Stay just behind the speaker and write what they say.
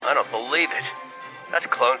cannot believe it. That's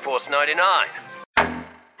Clone Force 99.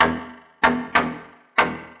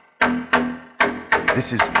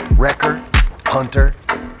 This is Wrecker, Hunter,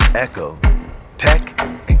 Echo, Tech,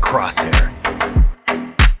 and Crosshair.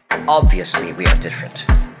 Obviously, we are different.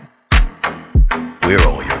 We're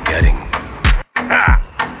all you're getting.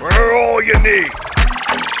 Ha! We're all you need.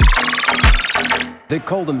 They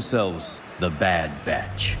call themselves the Bad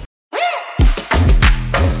Batch.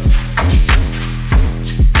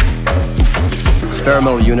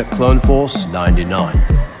 Experimental Unit Clone Force 99.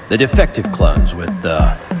 The defective clones with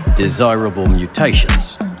desirable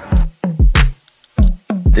mutations.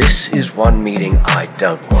 This is one meeting I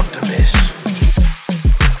don't want to miss.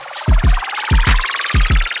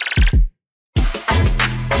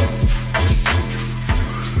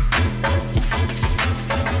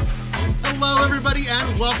 Hello, everybody,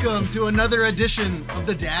 and welcome to another edition of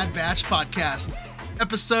the Dad Batch Podcast,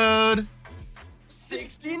 episode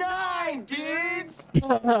 69, dudes!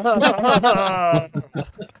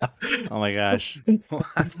 Oh my gosh.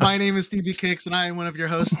 My name is Stevie Kicks, and I am one of your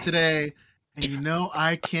hosts today. And you know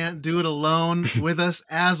I can't do it alone. With us,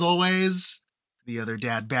 as always, the other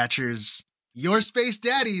Dad Batchers, your space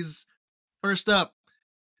daddies. First up,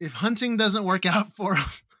 if hunting doesn't work out for him,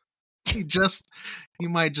 he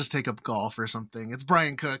might just take up golf or something. It's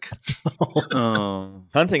Brian Cook.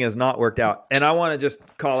 Hunting has not worked out. And I want to just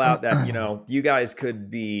call out that, you guys could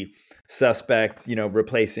be suspect,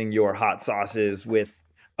 replacing your hot sauces with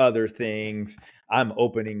other things. I'm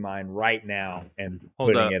opening mine right now and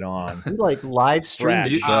putting it on. You live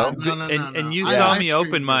streamed it, bro. No. And you saw me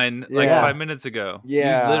open mine 5 minutes ago.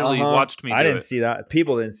 Yeah, you literally watched me. I didn't see that.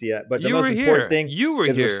 People didn't see that. But the you most were important here. thing, You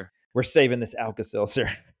were here. We're saving this Alka-Seltzer.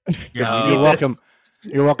 Yeah. You're welcome.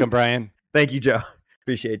 You're welcome, Brian. Thank you, Joe.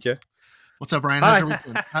 Appreciate you. What's up, Brian?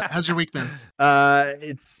 How's your week been?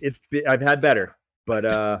 I've had better, but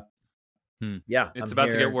yeah, It's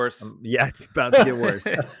about to get worse. It's about to get worse.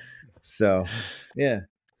 So, yeah.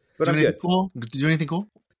 But I'm good. Cool? Do anything cool?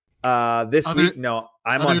 This week, no.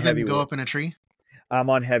 I'm on heavy go work. up in a tree. I'm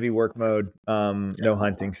on heavy work mode. No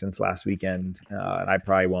hunting since last weekend, and I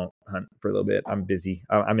probably won't hunt for a little bit. I'm busy.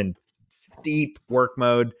 I'm in deep work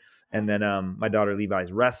mode, and then my daughter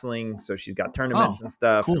Levi's wrestling, so she's got tournaments and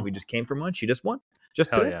stuff. Cool. And we just came from one. She just won Hell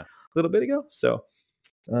today, yeah. a little bit ago. So,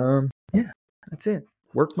 yeah, that's it.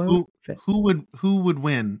 Work mode. Who would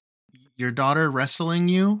win? Your daughter wrestling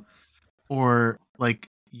you, or like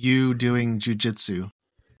you doing jujitsu?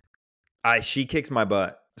 She kicks my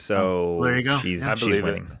butt. So there you go. She's I believe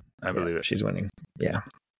winning. I believe it. She's winning. Yeah.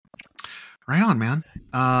 Right on, man.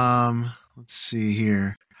 Let's see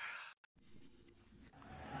here.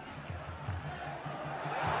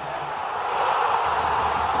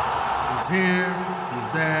 He's here,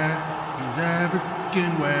 he's there, he's every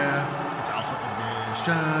fucking where. It's Alpha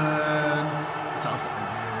Ignition. It's Alpha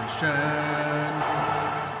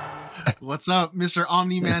Ignition. What's up, Mr.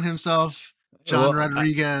 Omni-Man himself, John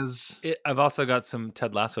Rodriguez? I've also got some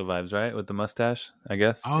Ted Lasso vibes, right, with the mustache. I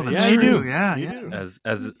guess. Oh, that's you true. do. Yeah. As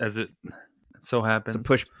it so happens. It's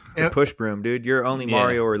a push broom, dude. You're only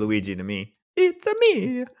Mario or Luigi to me. It's a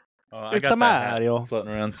me. Oh, I It's got a that hat Mario.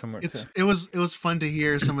 floating around somewhere. It was fun to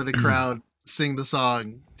hear some of the crowd sing the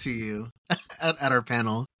song to you at our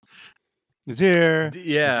panel. It's here.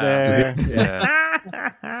 Yeah. It's there.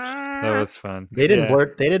 Yeah. That was fun. They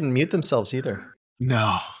didn't mute themselves either.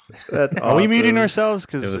 No. That's Are we awesome. muting ourselves?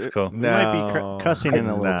 It was Because cool. we might be cussing in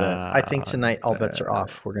a little bit. I think tonight all bets are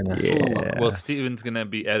off. We're gonna. Yeah. Well, Steven's gonna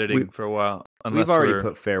be editing for a while. Unless We've already we're-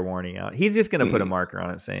 put fair warning out. He's just going to put a marker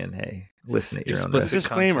on it saying, hey, listen at your own Explicit risk.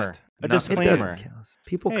 Disclaimer. content. A Not- It disclaimer. doesn't count.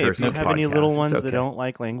 People Hey, curse if you on have any podcasts, little it's ones that okay. don't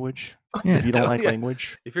like language, if you don't like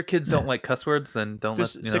language, If your kids don't like cuss words, then don't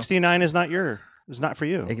this let 69 is not for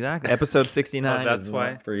you. Exactly. Episode 69 that's is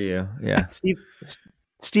why. not for you. Yeah.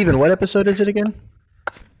 Steven, what episode is it again?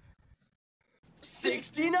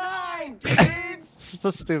 69, dudes!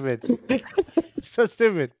 So stupid. So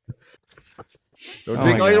stupid. Don't Oh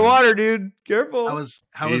drink my all your God. water, dude. Careful. How was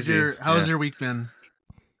Easy. your week been?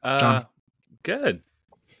 John? Good.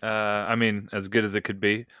 I mean, as good as it could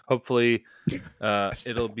be. Hopefully,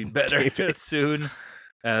 it'll be better soon.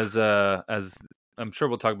 As I'm sure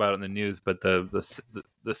we'll talk about it in the news, but the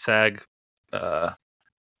SAG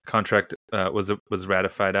contract was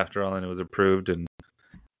ratified after all, and it was approved, and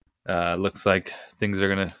looks like things are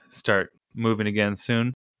gonna start moving again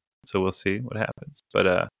soon. So we'll see what happens.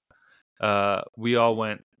 But we all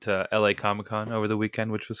went to LA Comic-Con over the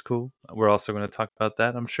weekend, which was cool. We're also going to talk about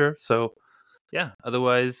that, I'm sure. So yeah,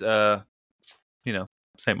 otherwise, same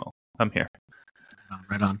old. I'm here.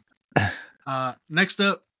 Right on. Next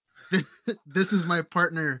up, this is my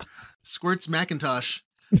partner, Squirts McIntosh.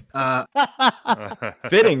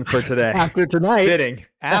 Fitting for today. After tonight, Fitting.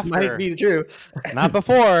 that might be true. Not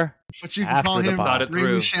before. But you can After call the him pod. Thought it Ray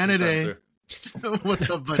through. Shanaday. What's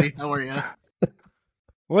up, buddy? How are you?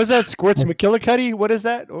 What was that? Squirts McKillicuddy? What is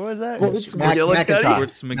that? What was that? Squirts McGillicuddy?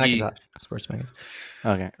 Squirts McGee. Macintosh. Sports Macintosh.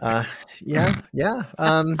 Okay. Yeah.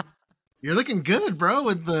 You're looking good, bro,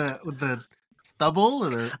 with the stubble or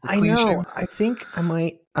the I clean know. shave. I think I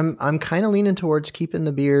might. I'm kind of leaning towards keeping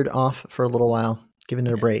the beard off for a little while, giving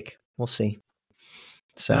it a break. We'll see.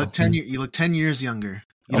 So You look 10 years younger.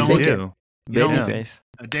 You I'll don't take look it. You don't Baby look face.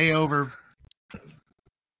 a day over.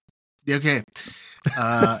 Okay.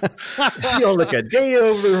 you don't look a day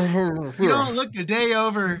over. You don't look a day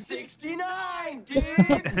over. 69,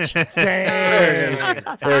 dudes! There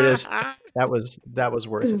it is. That was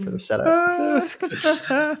worth it for the setup.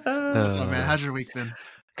 What's up, man? How's your week been?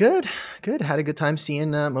 Good. Had a good time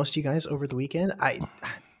seeing most of you guys over the weekend.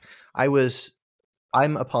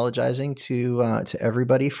 I'm apologizing to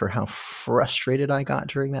everybody for how frustrated I got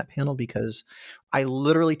during that panel, because I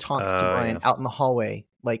literally talked to Brian out in the hallway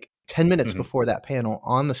like 10 minutes before that panel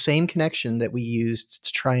on the same connection that we used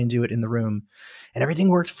to try and do it in the room, and everything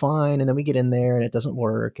worked fine. And then we get in there and it doesn't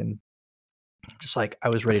work, and just like I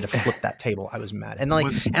was ready to flip that table. I was mad, and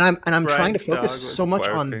I'm trying to focus so much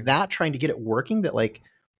on that, trying to get it working, that like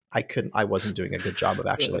I wasn't doing a good job of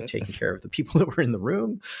actually like taking care of the people that were in the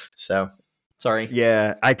room. So sorry.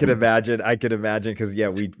 Yeah, I could imagine. Because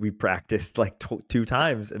we practiced like 2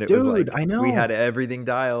 times, and it was like I know we had everything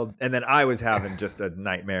dialed, and then I was having just a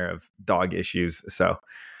nightmare of dog issues. So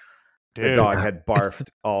the dog had barfed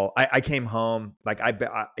all. I came home like I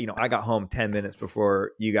got home 10 minutes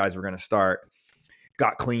before you guys were going to start.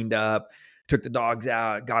 Got cleaned up, took the dogs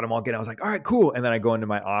out, got them all good. I was like, all right, cool. And then I go into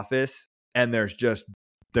my office, and there's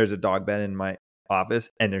a dog bed in my office,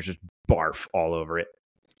 and there's just barf all over it.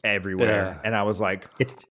 Everywhere. Yeah. And I was like,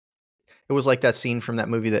 it was like that scene from that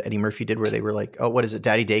movie that Eddie Murphy did where they were like, oh, what is it,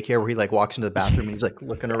 Daddy Daycare, where he like walks into the bathroom and he's like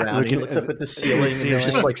looking around and he looks up at the ceiling and there's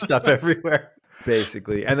just like stuff everywhere.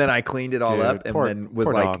 Basically. And then I cleaned it all up, and then was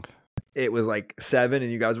like dog. It was like 7,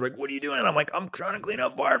 and you guys were like, what are you doing? And I'm like, I'm trying to clean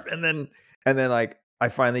up barf. And then like I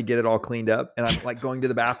finally get it all cleaned up, and I'm like going to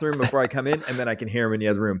the bathroom before I come in, and then I can hear him in the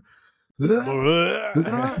other room.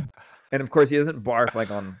 And of course, he doesn't barf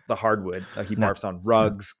like on the hardwood. Like he barfs on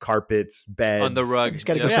rugs, carpets, beds. On the rug. He's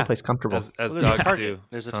got to go someplace comfortable. As dogs do.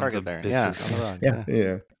 There's a Sons target of there. bitches. On the rug.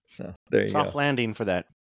 Yeah. So there you Soft go. landing for that.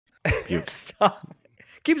 Keeps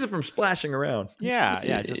it from splashing around. Yeah.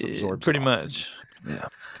 It just absorbs. Pretty it all. much. Yeah.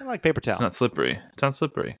 Kind of like paper towel. It's not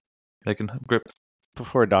slippery. They can grip.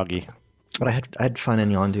 Before a doggy. But I had fun in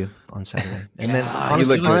Yondu on Saturday, and then look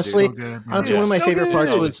honestly, so good, man. one of my favorite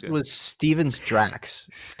parts good. was Steven's Drax.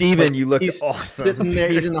 Steven, you look He's awesome. sitting there.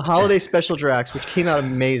 He's in the holiday special Drax, which came out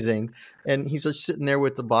amazing, and he's just sitting there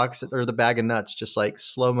with the box or the bag of nuts, just like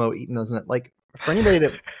slow mo eating those nuts. Like for anybody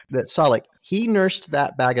that saw, like he nursed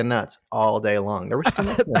that bag of nuts all day long. There was still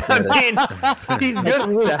nothing left in it. He's Like, good.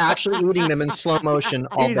 he was actually eating them in slow motion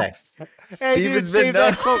all day. Steven's been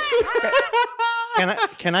that quote.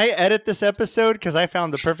 Can I edit this episode? Because I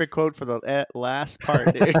found the perfect quote for the last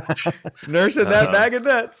part, dude. nursing that bag of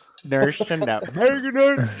nuts. Nursing that bag of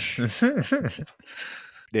nuts.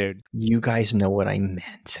 Dude. You guys know what I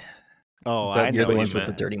meant. Oh, I You're know the what ones you with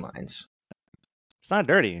the meant. dirty minds. It's not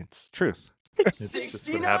dirty. It's truth. It's just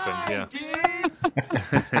what happened.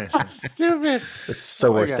 Yeah. Stupid. It's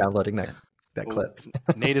so worth God. downloading that clip.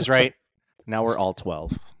 Nate is right. Now we're all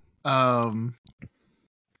 12. Got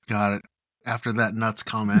it. After that nuts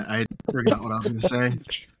comment, I forgot what I was going to say.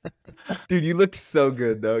 Dude, you looked so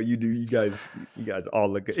good though. You do. You guys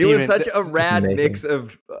all look good. Steven, it was such a rad amazing. mix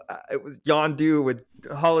of it was Yondu with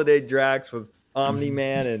Holiday Drax with Omni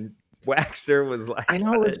Man, and Waxer was like. I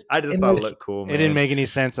know, it was- I just and thought like- it looked cool. Man. It didn't make any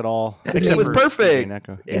sense at all. It was for perfect.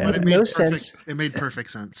 Echo. Yeah. But it made made no perfect, sense. It made perfect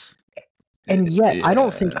sense. And yet, I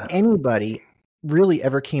don't think anybody really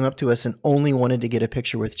ever came up to us and only wanted to get a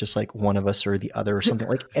picture with just like one of us or the other or something.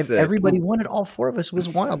 Like Sick. everybody wanted all 4 of us. It was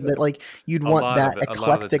wild that like you'd A want lot that of it, a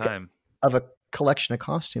lot of the eclectic time. of a collection of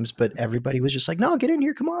costumes, but everybody was just like, "No, get in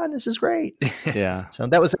here! Come on, this is great." Yeah. So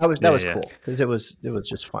that was Yeah. cool because it was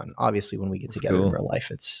just fun. Obviously, when we get together cool. in real life,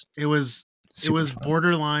 it's It was super fun.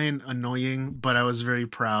 borderline annoying, but I was very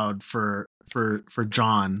proud for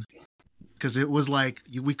John, because it was like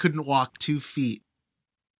we couldn't walk 2 feet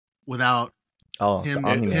without Oh, him. the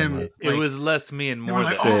Omni-Man him one. It was less me and they more were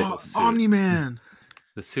like, the "Oh, suit. Omni Man."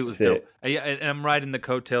 The suit was Sick. dope. Yeah, and I'm riding the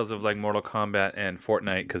coattails of like Mortal Kombat and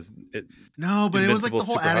Fortnite because No, but it was like the Invincible's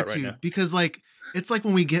whole super hot right attitude, now. because like it's like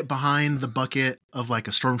when we get behind the bucket of like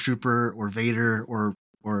a stormtrooper or Vader or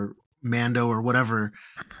Mando or whatever,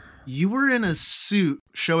 you were in a suit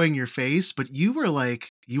showing your face, but you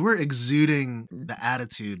were exuding the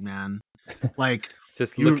attitude, man. Like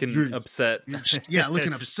Just you're- looking you're- upset. You're just,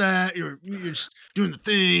 looking upset. You're just doing the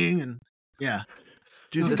thing, and yeah,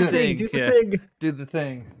 Do That's the good. thing. Do the Yeah. thing. Do the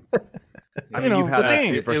thing. I mean, you've had the that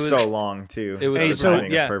thing. suit for It was- so long too. it was Hey, the so-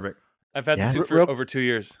 timing is yeah. perfect. I've had Yeah. the suit for Real- over 2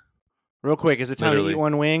 years. Real quick, is it time Literally. to eat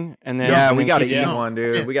one wing? And then Yeah, and we then got to keep eat eating? No. one,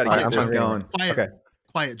 dude. Yeah. We got to All right, get I'm this hungry. going. quiet, Okay.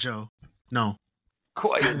 quiet, Joe. No,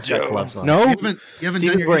 Quiet, Got gloves on. No. you haven't Steven's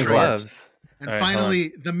done your wearing intro. gloves. And All right, hold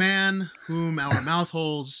finally, the man whom our mouth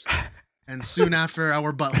holes and soon after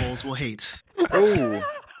our buttholes will hate, Oh,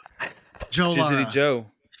 Joe Cheesy Lara. Joe.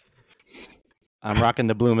 I'm rocking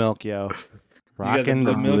the blue milk, yo. got Rocking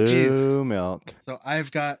the the milk cheese. blue milk. So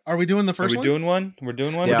I've got. Are we doing the Are first we one? doing one? We're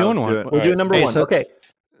doing one? Yeah, We're doing let's one. do it. We're doing number Hey, one. so- Okay.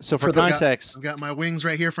 So for For the- context, I've got my wings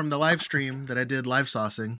right here from the live stream that I did live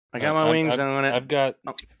saucing. I got my wings. and I've got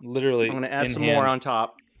literally. I'm gonna add in some hand. more on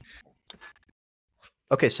top.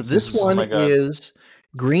 Okay, so this Oh one my God. is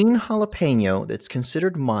green jalapeno that's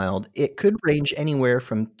considered mild. It could range anywhere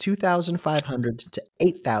from 2,500 to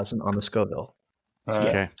 8,000 on the Scoville. All right.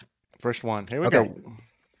 Okay, first one. Here we Okay. go.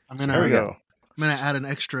 I'm There gonna we go. add an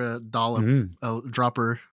extra dollop Mhm.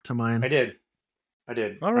 dropper to mine. I did.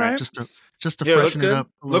 All right. Just to Here, look freshen it good. up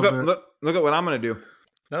a look little up! bit. Look at what I'm gonna do.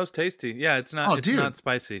 That was tasty. Yeah, it's not. Oh, it's dude. not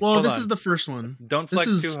spicy. Well, Hold this on. is the first one. Don't this flex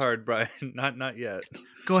is- too hard, Brian. Not yet.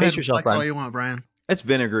 Go Pace ahead and yourself, flex all Brian. you want, Brian. It's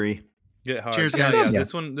vinegary. Get hard. Cheers, Yeah, guys. yeah. Yeah.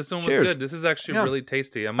 This one was Cheers. good. This is actually Yeah. really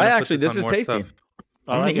tasty. I'm gonna I put actually, this this on is more tasty. stuff.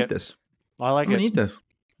 I I'm like gonna eat it. this. I like I'm gonna it. eat this.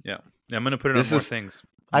 Yeah, I'm gonna put it This on more is- things.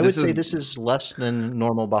 I would This say is- this is less than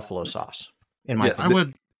normal buffalo sauce. In my Yes.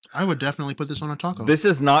 opinion. I would definitely put this on a taco. This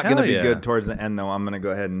is not Hell gonna be yeah. good towards the end, though. I'm gonna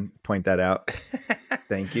go ahead and point that out.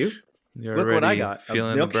 Thank you. You're Look what I already got. A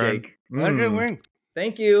Feeling the burn. milkshake. I like a Mm. wing.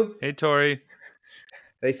 Thank you. Hey, Tori.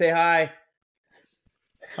 They say hi.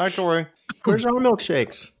 Hi, Tori. Where's our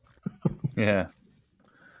milkshakes? Yeah.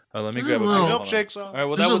 Oh, let me Mm, grab a well, couple. Milkshakes. All right.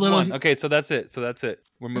 Well, There's that a was little- one. Okay, so that's it.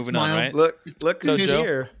 We're moving on, mild. right? Look So, who's Joe?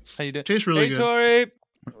 here. How you doing? Tastes really hey, good. Tori.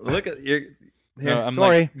 Look at your. No, I'm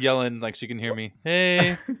Tori. like yelling like she can hear me.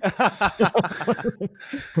 Hey.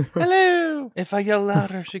 Hello. If I yell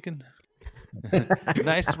louder, she can.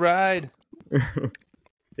 Nice ride.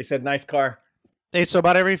 They said nice car. Hey, so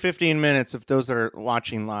about every 15 minutes, if those that are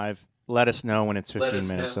watching live, let us know when it's 15 us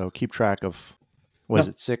minutes. know. So keep track of, what is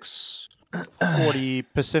it, 6:40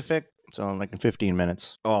 Pacific? So like in 15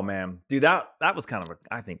 minutes. Oh man, dude, that was kind of.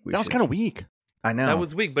 I think That was kind of weak. I know. That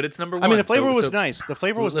was weak, but it's number one. I mean, the flavor so- was so nice. The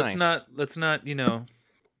flavor was nice. Let's not,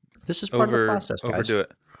 This is part of the over process, guys. overdo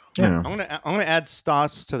it. Yeah. I'm gonna add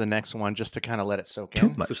sauce to the next one just to kind of let it soak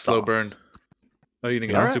in. much It's a slow sauce. burn. Oh, you gonna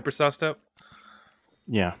get All it right. super sauced up?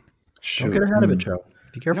 Yeah. Don't get ahead of it, Joe.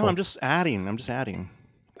 Be careful. No, I'm just adding.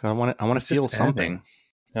 I want to It's feel just something. adding.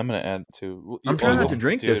 I'm gonna add to. I'm trying not to Oh,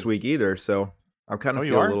 drink this dude. week either, so I'm kind of Oh,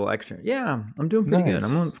 you feel a are? little extra. Yeah, I'm doing pretty good.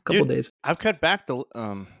 Nice. I'm on a couple Dude. days. I've cut back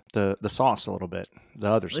the sauce a little bit,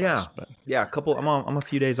 the other sauce. Yeah. But Yeah, a couple. I'm a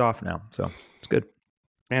few days off now, so it's good.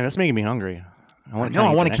 man, that's making me hungry. I want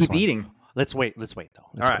to keep eating. Let's wait though.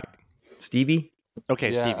 Let's All right, Stevie. wait. Okay,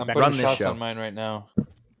 Yeah, Steve. I'm Back putting run this sauce show. on mine right now,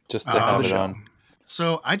 just to Oh, have the it show. on.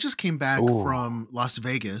 So I just came back Ooh. from Las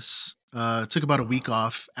Vegas. Took about a week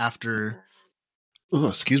off after. Oh,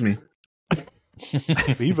 excuse me.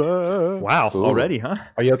 Viva. Wow, already, huh?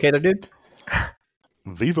 Are you okay there, dude?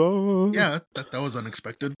 Viva. Yeah, that was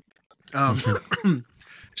unexpected.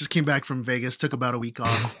 Just came back from Vegas. Took about a week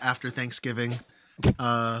off after Thanksgiving.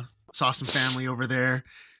 Saw some family over there.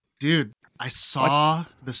 Dude, I saw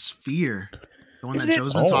the sphere, the one that Isn't it?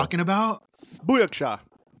 Joe's been talking about. Booyakasha.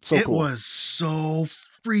 So it cool. was so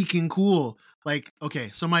freaking cool. Like, okay,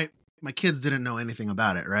 so my kids didn't know anything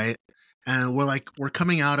about it, right? And we're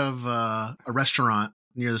coming out of a restaurant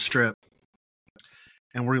near the strip,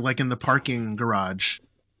 and we're like in the parking garage,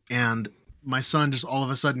 and my son just all of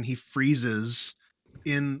a sudden he freezes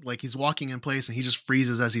in, like he's walking in place and he just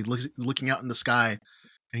freezes as he looks looking out in the sky,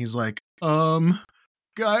 and he's like,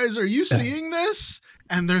 guys, are you seeing this?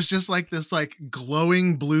 And there's just like this like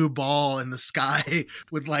glowing blue ball in the sky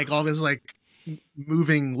with like all this like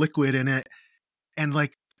moving liquid in it, and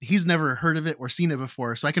like he's never heard of it or seen it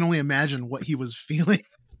before, so I can only imagine what he was feeling.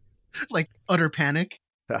 Like utter panic.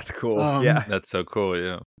 That's cool. Yeah. That's so cool.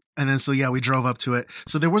 Yeah. And then so yeah, we drove up to it.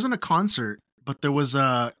 So there wasn't a concert, but there was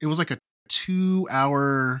it was like a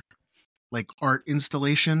 2-hour like art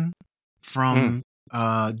installation from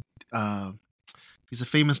he's a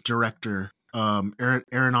famous director,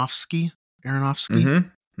 Aronofsky.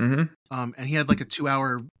 Mm-hmm. Mm-hmm. And he had like a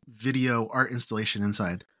 2-hour video art installation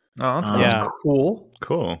inside. Oh, that's Yeah. Cool.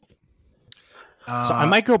 Cool. So I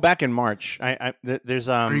might go back in March. There's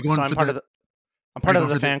Are you going so I'm for part the- of the I'm part you of going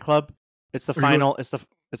the for the- fan club. It's the Are you going- final. It's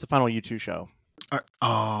the final U2 show.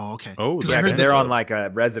 Oh, okay. Oh, 'Cause Yeah, I heard 'cause that they're on like a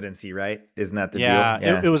residency, right? Isn't that the Yeah,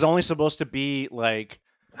 deal? it was only supposed to be like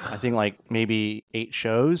I think like maybe 8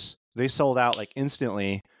 shows. They sold out like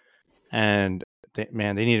instantly, and they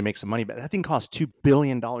need to make some money. But that thing cost $2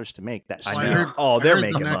 billion to make. That Well, I I know. heard- Oh, I they're heard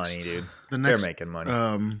making money, dude. the They're next making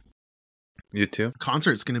money. You too.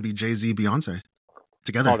 concert's going to be Jay-Z, Beyonce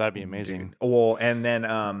together. Oh, that'd be amazing. Well, and then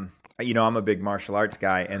I'm a big martial arts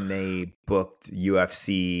guy, and they booked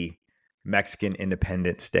UFC Mexican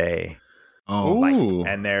Independence Day. Oh, Ooh.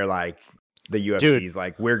 And they're like, the UFC's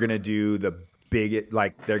like, we're gonna do the biggest,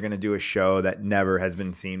 like they're gonna do a show that never has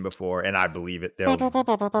been seen before, and I believe it. They're They got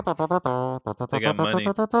money.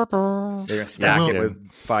 gonna stack Yeah. it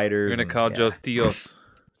with fighters. You're gonna and- call yeah. Jos Dios.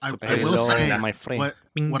 I Hello, will say my friend.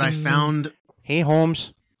 what I found. Hey,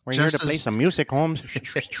 Holmes. We're here Just to play as- some music, Holmes.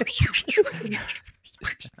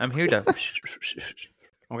 I'm here to.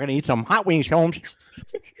 We're gonna eat some hot wings, Holmes.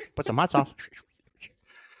 Put some hot sauce.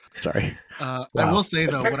 Sorry. I Wow. will say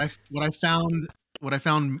though, what I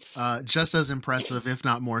found just as impressive, if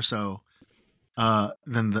not more so,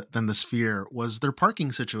 than the Sphere was their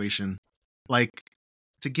parking situation. Like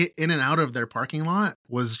to get in and out of their parking lot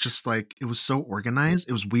was just like it was so organized.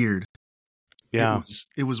 It was weird. Yeah.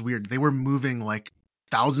 It was weird. They were moving like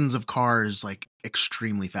thousands of cars like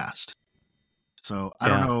extremely fast. So I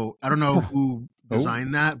don't know who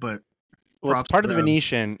designed that, but Well, it's props part to of the them.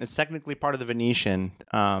 Venetian. It's technically part of the Venetian.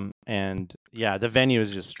 And yeah, the venue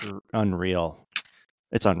is just unreal.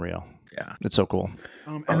 It's unreal. Yeah. It's so cool.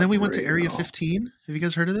 And then we went to Area 15. Have you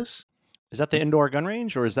guys heard of this? Is that the indoor gun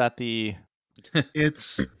range or is that the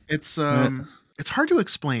It's hard to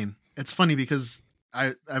explain. It's funny because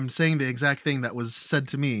I'm saying the exact thing that was said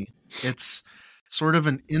to me. It's sort of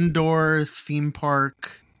an indoor theme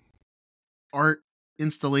park art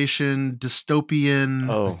installation,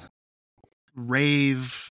 dystopian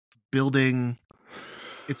rave building.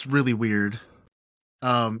 It's really weird.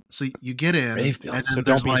 So you get in, Rave and building. then So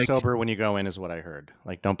there's don't be like sober when you go in is what I heard.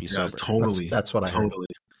 Like don't be yeah, sober. totally. That's what I heard. totally.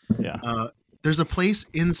 Yeah. There's a place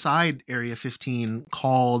inside Area 15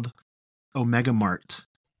 called Omega Mart.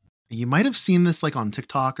 You might have seen this like on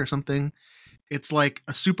TikTok or something. It's like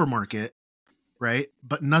a supermarket, right?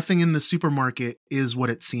 But nothing in the supermarket is what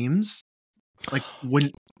it seems. Like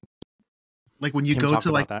when you Kim go talked to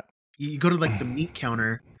about like that. you go to like the meat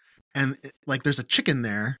counter and like there's a chicken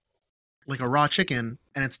there, like a raw chicken,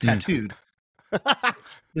 and it's tattooed.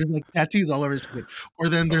 There's like tattoos all over the chicken. Or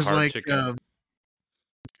then there's hard like chicken.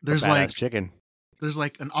 there's Badass like chicken. there's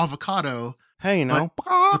like an avocado, Hey, you know.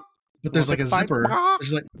 but there's like a Like five- zipper.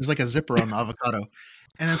 There's like a zipper on the avocado.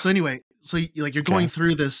 And then so anyway, so you're going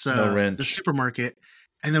through this No wrench. the supermarket,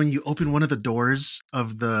 and then when you open one of the doors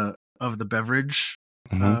of the beverage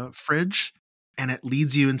fridge, and it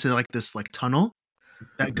leads you into like this like tunnel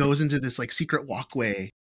that goes into this like secret walkway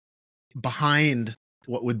behind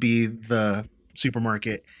what would be the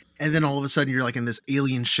supermarket. And then all of a sudden you're like in this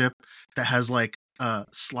alien ship that has like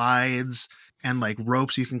slides and like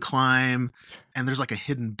ropes you can climb, and there's like a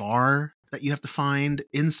hidden bar that you have to find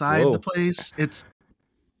inside Whoa. the place. It's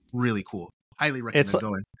really cool. Highly recommend It's-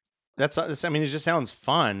 going. That's I mean, it just sounds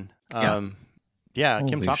fun. Yeah. Yeah,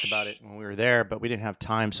 Kim Holy talked about it when we were there, but we didn't have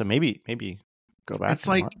time. So maybe go back. It's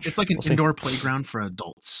and like watch. it's like an We'll see. indoor playground for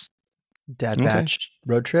adults. Dad Okay. batch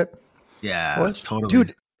road trip. Yeah, What? totally.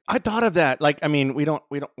 Dude, I thought of that. Like, I mean,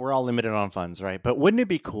 we're all limited on funds, right? But wouldn't it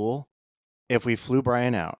be cool if we flew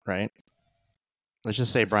Brian out, right? Let's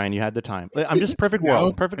just say, Brian, you had the time. I'm just perfect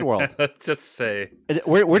world, perfect world. Let's just say.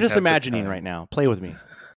 We're just had the imagining time. right now. Play with me.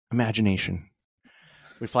 Imagination.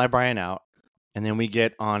 We fly Brian out, and then we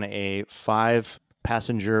get on a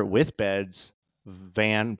 5-passenger with beds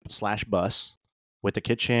van/bus with a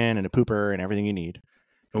kitchen and a pooper and everything you need.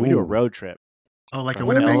 And we do a Ooh. road trip. Oh, like a From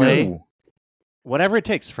Winnebago. LA, whatever it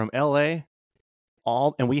takes from LA,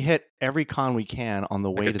 and we hit every con we can on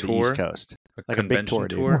the way a to the tour? East Coast. Like a big convention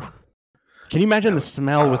tour, dude. Can you imagine the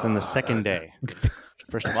smell within the second day?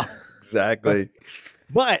 First of all, Exactly.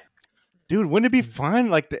 but dude, wouldn't it be fun?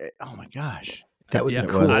 Like, oh my gosh, That would Yeah, be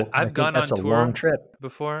cool. I- I I've think gone that's on a tour. long trip.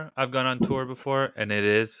 Before I've gone on tour before, and it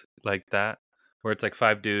is like that, where it's like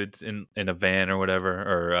 5 dudes in a van or whatever,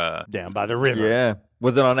 or down by the river. Yeah.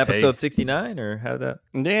 Was it on Hey. episode 69 or how did that?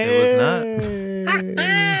 It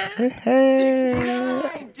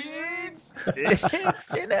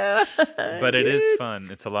but it is fun.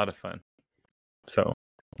 It's a lot of fun. So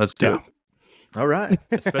let's do Yeah. it. All right.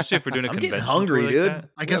 Especially if we're doing a I'm convention. getting hungry, tour like dude. that.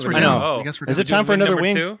 I guess we're I done. know. I guess we're Is done. it time for another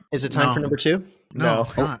wing? Two? Is it time No. for number 2? No,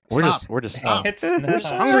 it's not. We're Stop. just Stop. It's we're not.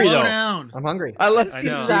 hungry Slow though. down. I'm hungry. I love I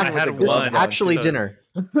This know. is, I had this is one. actually Should've- dinner.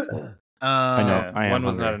 I know. Yeah, I am one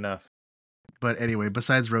was hungry. not enough. But anyway,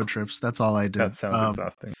 besides road trips, that's all I did. That sounds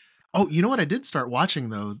exhausting. Oh, you know what I did start watching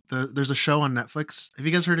though? There's a show on Netflix. Have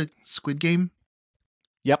you guys heard of Squid Game?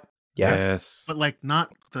 Yep. Yeah. Yes. But like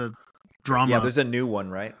not the drama. Yeah, there's a new one,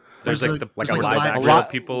 right? There's there's like a- the there's like like a live live- real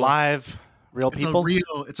people. Live real it's people.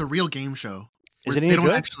 it's a real game show. Is where it any they don't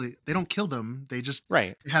good? actually they don't kill them. They just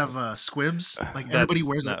Right. have squibs. Like That's everybody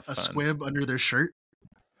wears a not fun. squib under their shirt.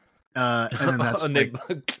 And then that's And like,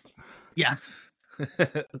 they- yes.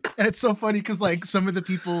 And it's so funny because like some of the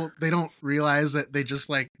people they don't realize that they just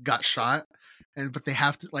like got shot, but they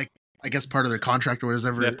have to like I guess part of their contract or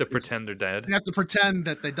whatever. They have to is- pretend they're dead. They have to pretend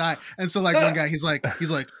that they die. And so like one guy he's like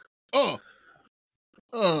oh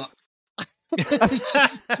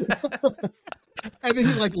and then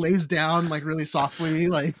he like lays down like really softly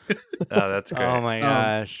like Oh, that's great. Oh my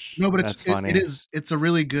gosh. no, but that's it's funny. it's a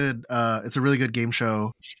really good game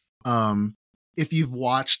show. If you've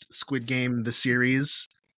watched Squid Game the series,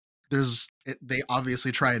 they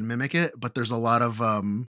obviously try and mimic it, but there's a lot of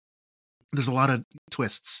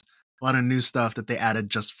twists, a lot of new stuff that they added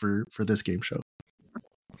just for this game show.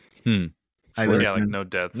 I Yeah, like recommend- no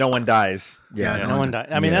deaths. No one dies. Yeah, no one died.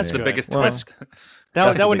 I mean, Yeah, that's yeah. the good. biggest Well, twist.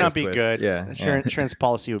 That the would not biggest be twist. good. Yeah, Insurance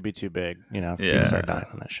policy would be too big. You know, if Yeah. people start dying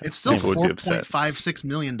on that shit. It's still People would be upset. $4.56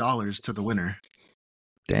 million to the winner.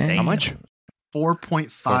 Dang. How much?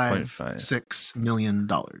 $4.56 million.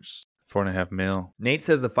 4.5 mil. Nate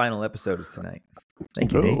says the final episode is tonight.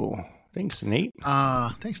 Thank you, Nate. Oh, thanks, Nate.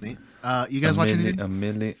 Thanks, Nate. You guys watch anything? A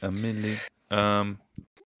milli.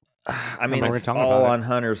 I mean, we're it's talking all about it. on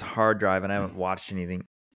Hunter's hard drive, and I haven't watched anything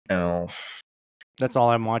else. That's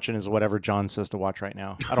all I'm watching is whatever John says to watch right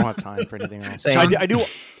now. I don't have time for anything else. Same. I do.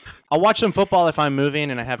 I'll watch some football if I'm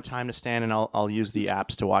moving and I have time to stand, and I'll use the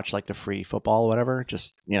apps to watch like the free football or whatever.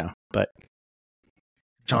 Just but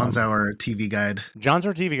John's our TV guide. John's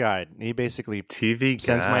our TV guide. He basically TV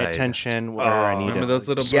sends my guide. attention where I need Remember it. those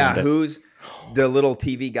little Yeah, books? who's the little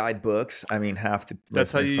TV guide books? I mean, half the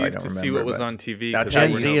That's how listeners you probably used don't to see remember, what was but on TV. That's 'cause how there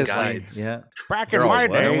Gen were Z no is like- guides. yeah. Back in They're all my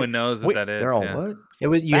what? day, No one knows what Wait, that is. They're all yeah. what? It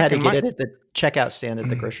was you Back had to in get my- it at the checkout stand at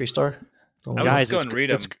the grocery store. I would Guys, just go and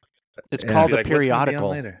read them. it's Yeah. called Be a like, what's gonna be on periodical.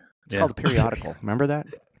 later? It's called a periodical. Remember that?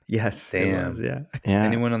 Yes. it Damn. was, yeah. Yeah.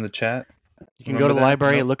 Anyone on the chat? You can go to Remember the that?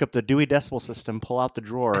 library, Nope. look up the Dewey Decimal System, pull out the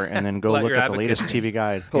drawer, and then go Pull out look your at the abacus. latest TV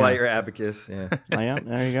guide. Pull yeah. out your abacus. Yeah. Oh, yeah,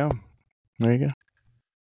 there you go. There you go.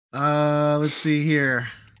 Let's see here.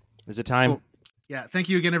 Is it time? Cool. Yeah, thank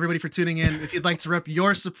you again, everybody, for tuning in. If you'd like to rep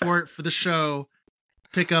your support for the show,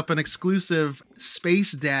 pick up an exclusive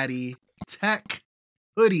Space Daddy Tech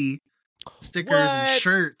hoodie, stickers, and What?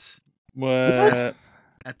 shirt What?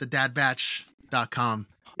 at thedadbatch.com.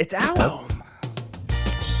 It's out. Boom.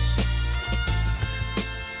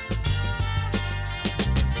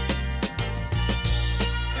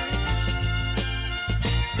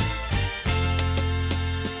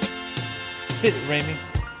 Hit it, Raimi.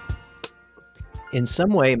 In some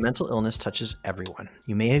way, mental illness touches everyone.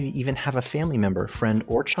 You may even have a family member, friend,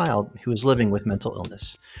 or child who is living with mental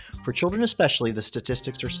illness. For children especially, the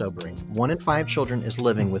statistics are sobering. 1 in 5 children is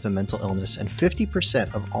living with a mental illness, and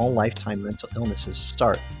 50% of all lifetime mental illnesses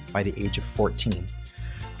start by the age of 14.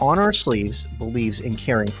 On Our Sleeves believes in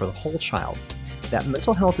caring for the whole child, that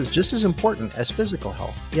mental health is just as important as physical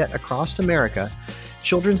health. Yet across America,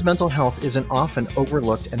 children's mental health is an often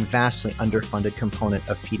overlooked and vastly underfunded component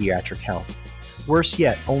of pediatric health. Worse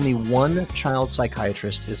yet, only one child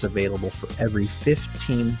psychiatrist is available for every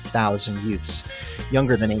 15,000 youths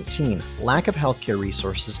younger than 18. Lack of healthcare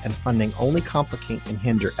resources and funding only complicate and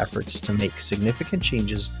hinder efforts to make significant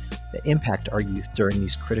changes that impact our youth during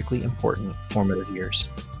these critically important formative years.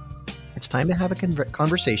 It's time to have a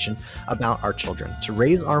conversation about our children, to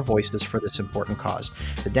raise our voices for this important cause.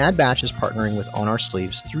 The Dad Batch is partnering with On Our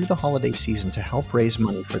Sleeves through the holiday season to help raise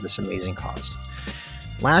money for this amazing cause.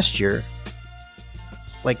 Last year,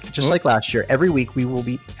 like last year, every week we will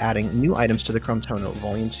be adding new items to the Chrome Tono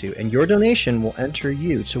Volume 2, and your donation will enter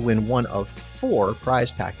you to win one of 4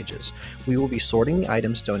 prize packages. We will be sorting the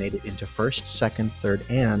items donated into first, second, third,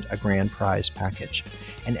 and a grand prize package.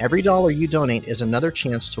 And every dollar you donate is another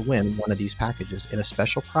chance to win one of these packages in a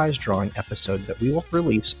special prize drawing episode that we will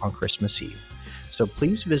release on Christmas Eve. So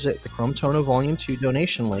please visit the Chrome Tono Volume 2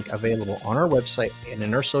 donation link available on our website and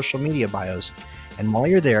in our social media bios. And while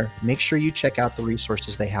you're there, make sure you check out the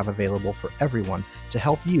resources they have available for everyone to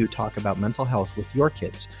help you talk about mental health with your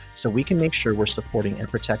kids, so we can make sure we're supporting and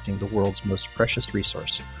protecting the world's most precious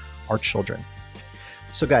resource, our children.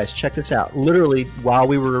 So guys, check this out. Literally, while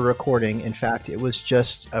we were recording, in fact, it was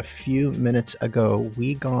just a few minutes ago,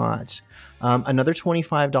 we got another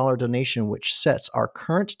 $25 donation, which sets our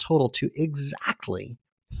current total to exactly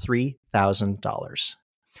 $3,000.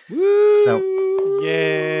 Woo! So,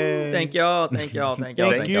 Yay! Thank y'all. Thank y'all. Thank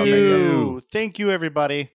y'all. Thank Thank y'all. Thank y'all. you. Thank you,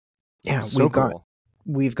 everybody. yeah, So cool.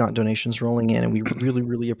 we've got donations rolling in, and we really,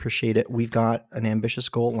 really appreciate it. We've got an ambitious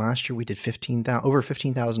goal. Last year, we did over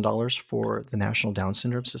 $15,000 for the National Down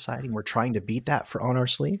Syndrome Society. And we're trying to beat that for On Our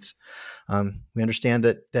Sleeves. We understand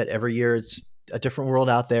that every year it's a different world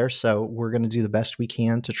out there, so we're going to do the best we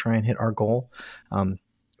can to try and hit our goal.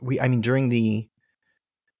 During the,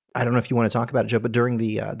 I don't know if you want to talk about it, Joe, but during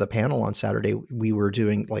the panel on Saturday, we were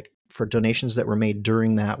doing for donations that were made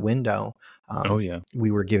during that window.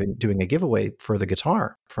 We were doing a giveaway for the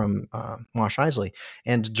guitar from Mosh Isley,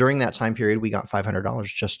 and during that time period, we got $500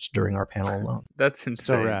 just during our panel alone. That's insane.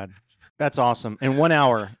 So rad. That's awesome. In 1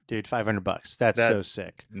 hour, dude, $500. That's so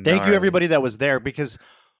sick. gnarly. Thank you, everybody that was there, because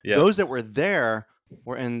Yes. those that were there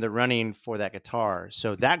were in the running for that guitar.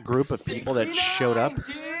 So that group of people that showed up.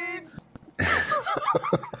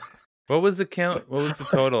 What was the count? What was the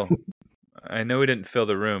total? I know we didn't fill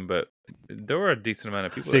the room, but there were a decent amount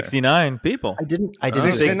of people. 69 people. I didn't You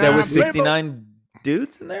think think there was 69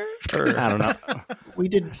 dudes in there? Or? I don't know. we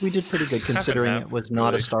did pretty good considering it was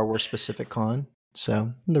not a Star Wars specific con.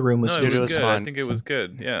 So the room was No, it Dude, was it was good. fun. I think it was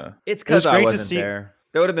good. Yeah. It's It was because I great to wasn't see- there.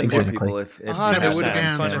 There would have been Exactly. more people if It The would have been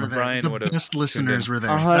fans fun were if there. Brian The would have best listeners were there.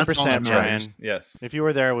 100%, That's all that Brian. matters. Yes. If you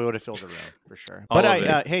were there, we would have filled the room for sure. All But of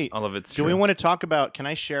it. hey, All of it's do true. we want to talk about? Can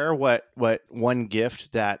I share what one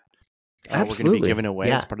gift that we're going to Absolutely. be giving away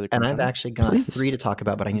yeah, as part of the and I've crowdfunding? actually got Please. 3 to talk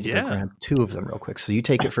about, but I need to Yeah. go grab 2 of them real quick. So you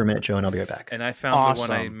take it for a minute, Joe, and I'll be right back. And I found the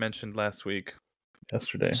one I Awesome. mentioned last week,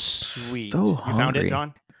 yesterday. Sweet. So You found it, hungry.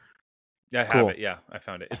 John? Yeah, I have Cool. it. Yeah, I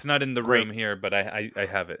found it. It's not in the Great. room here, but I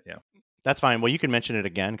have it. Yeah. That's fine. Well, you can mention it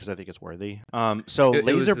again because I think it's worthy. So It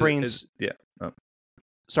was- Laser Brains, yeah. Oh.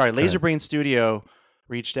 sorry, Laser ahead. Brain Studio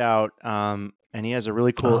reached out, and he has a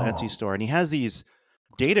really cool Oh. Etsy store, and he has these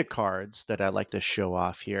data cards that I'd like to show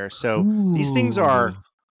off here. So these things are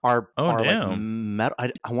Oh, like damn. metal.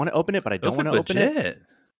 I want to open it, but I Those don't want look to open it. legit.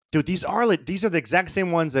 Dude, these are the exact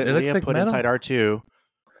same ones that It looks Leah like put metal. inside R2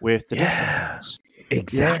 with the Destiny Yeah. pads.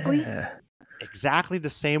 Exactly. Yeah. Exactly the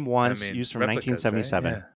same ones I mean, used from replicas, right?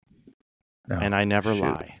 1977. Yeah. No, And I never shoot.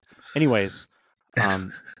 lie. Anyways,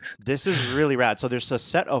 this is really rad. So there's a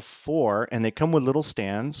set of 4, and they come with little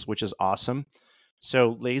stands, which is awesome.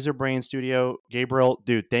 So Laser Brain Studio, Gabriel,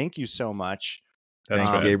 dude, thank you so much. That's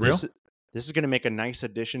Thanks, right. Gabriel. This is going to make a nice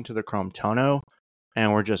addition to the Chrome Tono,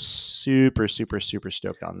 and we're just super, super, super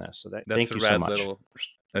stoked on this. So That's thank a you rad so much, little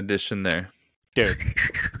addition there. dude.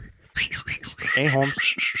 Hey, Holmes.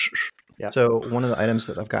 Yeah. So one of the items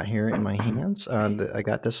that I've got here in my hands, I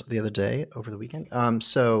got this the other day over the weekend.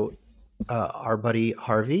 Our buddy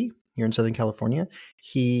Harvey here in Southern California,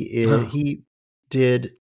 he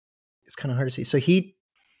did. It's kind of hard to see. So he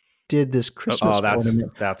did this Christmas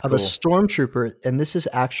ornament that's of cool. a stormtrooper, and this is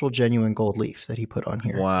actual genuine gold leaf that he put on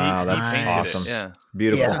here. Wow, He that's painted it, awesome. Yeah.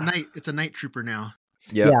 Beautiful. It's a night trooper now.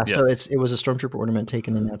 Yep. Yeah, so Yes. it was a stormtrooper ornament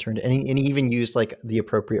taken and now turned, and he even used like the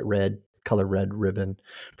appropriate red ribbon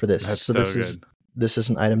for this. That's so so this good. this is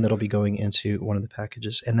an item that'll be going into one of the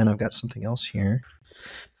packages, and then I've got something else here.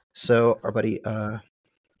 So our buddy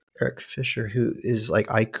Eric Fisher, who is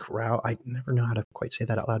like Ike Rao, I never know how to quite say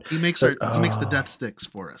that out loud. He makes So- he makes the death sticks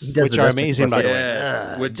for us. He does Which the are best of amazing, work. by the way.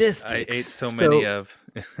 Yes, which I ate so So- many of.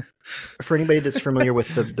 For anybody that's familiar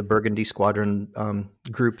with the Burgundy Squadron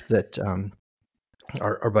group that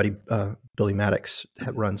our buddy Billy Maddox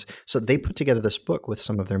runs, so they put together this book with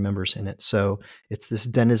some of their members in it. So it's this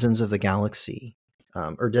Denizens of the Galaxy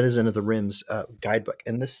or Denizen of the Rims guidebook,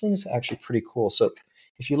 and this thing's actually pretty cool. So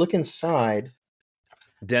if you look inside,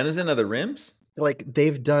 Denizen of the Rims? like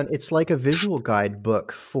they've done, it's like a visual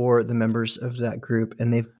guidebook for the members of that group,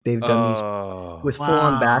 and they've done these Oh, with full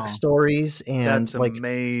on Wow. backstories and that's like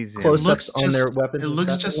amazing. close-ups Looks on their just- weapons. It and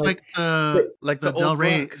looks stuff, just and, like the like the the Del old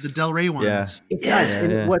Rey books. the Del Rey ones. Yeah. It Yeah, does. yeah,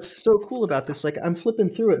 And yeah. what's so cool about this, like I'm flipping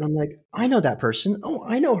through it and I'm like, I know that person. Oh,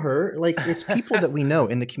 I know her. Like it's people that we know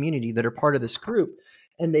in the community that are part of this group.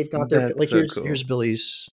 And they've got their, That's like, so cool. here's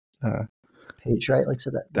Billy's page, right? Like,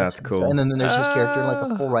 so That's him. cool. And then there's his character, like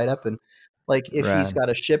a Ah. full write up. And like, if he's Rad. got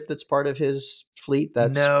a ship that's part of his fleet,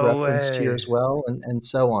 that's No referenced here way. as well. And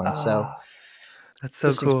so on. So Ah, that's so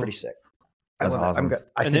this thing's cool. pretty sick. That's awesome.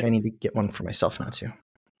 I And think it- I need to get one for myself now too.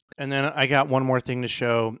 And then I got one more thing to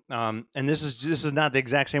show, and this is not the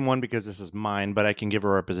exact same one because this is mine, but I can give a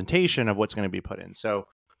representation of what's going to be put in. So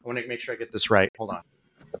I want to make sure I get this right. Hold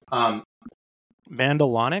on.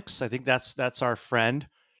 Mandalonics. I think that's our friend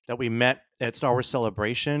that we met at Star Wars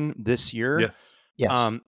Celebration this year. Yes.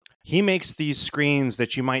 Yes. He makes these screens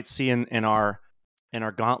that you might see in our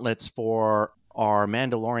gauntlets for our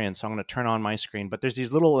Mandalorian. So I'm going to turn on my screen, but there's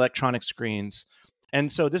these little electronic screens.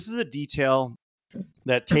 And so this is a detail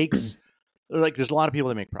that takes, like, there's a lot of people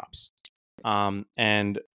that make props.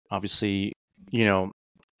 And obviously,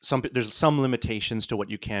 there's some limitations to what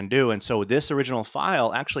you can do. And so this original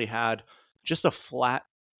file actually had just a flat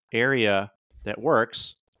area that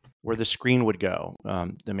works where the screen would go.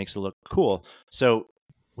 That makes it look cool. So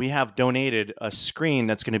we have donated a screen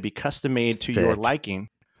that's going to be custom made to your liking.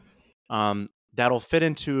 That'll fit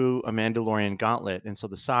into a Mandalorian gauntlet. And so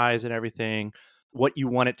the size and everything, what you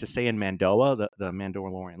want it to say in Mandoa, the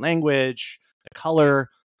Mandalorian language, the color,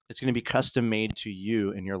 it's going to be custom made to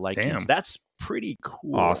you and your liking. Damn. So that's pretty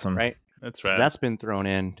cool. Awesome. Right? That's So right. that's been thrown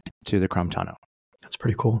in to the Chrome Tano. That's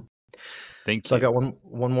pretty cool. Thank So you. I got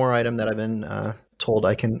one more item that I've been told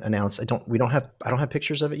I can announce. I don't have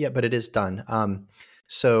pictures of it yet, but it is done.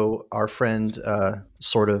 So our friend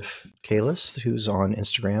sort of Kalis, who's on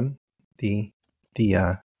Instagram,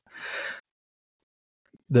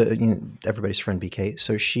 everybody's friend BK.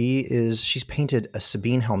 So she's painted a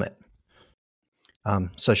Sabine helmet.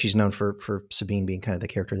 So she's known for Sabine being kind of the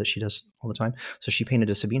character that she does all the time. So she painted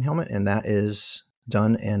a Sabine helmet, and that is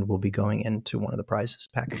done and will be going into one of the prizes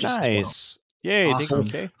packages. Nice. Yay. Awesome.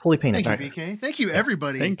 Thank you, BK. Fully painted. Thank you, BK. Thank you,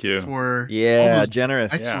 everybody. Thank you. for all Yeah, those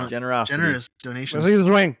generous. excellent, Generosity. generous donations. Let's eat this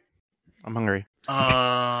wing. I'm hungry.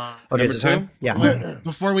 Okay, is it Number time? Yeah. Wait,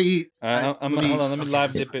 before we eat, hold on. Let me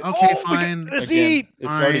live dip it. okay, fine. Let's Again, eat. It's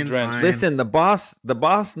already Fine, drenched. fine. Listen, the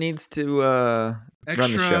boss needs to run the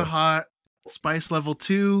Extra show. hot spice level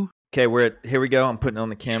 2. Okay, here we go. I'm putting it on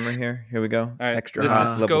the camera here. Here we go. All right. Extra This hot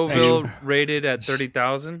is level Scoville 2. rated at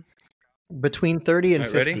 30,000. Between 30 and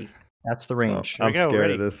All right, 50. ready? That's the range. Here we I'm go, scared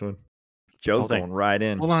ready. of this one. Joe's Hold on. going right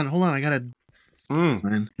in. Hold on. I gotta.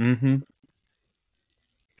 Fine. Mm-hmm.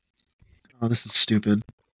 Oh, this is stupid.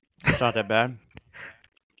 It's not that bad.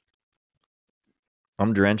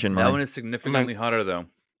 I'm drenching That mine. one is significantly hotter, though.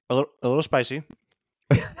 A little spicy.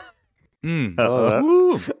 Mm. Uh-oh.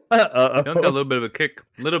 Woo. Got a little bit of a kick.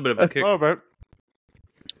 A little bit of a kick. A little bit.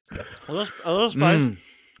 A little spice. Mm.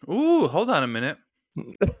 Ooh, hold on a minute.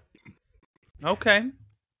 Okay.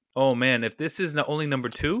 Oh man, if this is not only number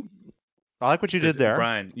 2, I like what you did there.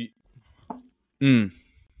 Brian.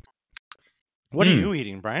 What are you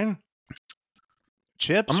eating, Brian?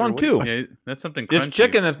 Chips? I'm or on what do you 2. like? Yeah, that's something This crunchy.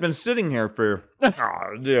 chicken that's been sitting here for...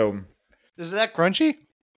 dude. Is that crunchy?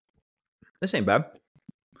 This ain't bad.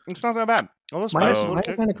 It's not that bad. A little Mine spice. is a little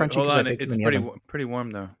kind kick. of crunchy Hold because I on, baked it's them in the pretty oven. pretty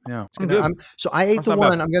warm though. Yeah. I'm good. So I ate That's the not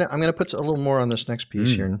one. bad. I'm gonna put a little more on this next piece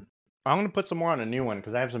here. I'm going to put some more on a new one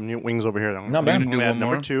because I have some new wings over here. That I'm Not gonna bad. You're gonna do add one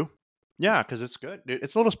number more? 2. Yeah, because it's good.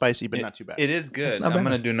 It's a little spicy, but not too bad. It is good. not I'm bad.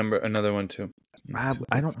 gonna do another one too.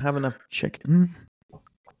 I don't have enough chicken.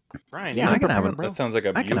 Brian, Yeah, you I can have prefer it, bro. That sounds like a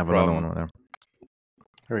I can you have another problem. one over there.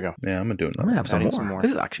 Here we go. Yeah, I'm gonna do I'm another. gonna have some Adding more. some more.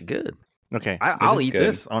 This is actually good. Okay. I'll is eat good.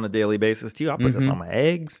 this on a daily basis too. I'll put this Mhm. on my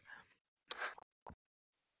eggs.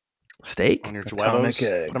 Steak. On your Atomic juevos.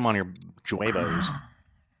 eggs. Put them on your juevos.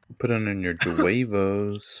 Put it in your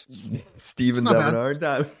huevos. Steven's not having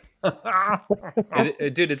bad. a hard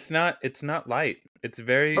time. Dude, it's not light. It's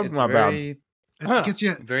very That's it's not bad. very It gets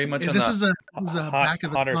you. very much on This the is a hot, back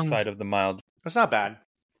of the hotter tongue. side of the mild. That's not bad.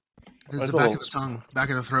 This is That's the a back little- of the tongue, back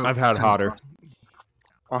of the throat. I've had kind of hotter. stuff.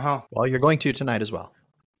 Uh-huh. Well, you're going to tonight as well.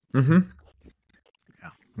 Mm-hmm.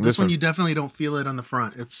 This one you definitely don't feel it on the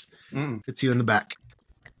front. It's you in the back.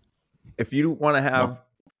 If you want to have,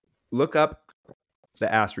 look up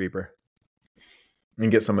the Ass Reaper and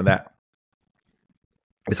get some of that.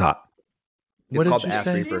 It's hot. It's What did called you the Ass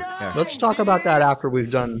say? Reaper. Yeah. Let's talk about that after we've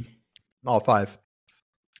done all 5.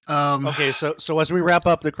 Okay, so as we wrap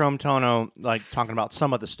up the Chrome Tono, like talking about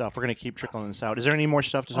some of the stuff, we're going to keep trickling this out. Is there any more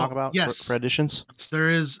stuff to talk about yes. for additions? There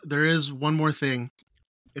is one more thing.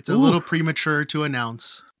 It's a little premature to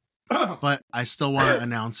announce, but I still want to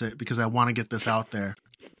announce it because I want to get this out there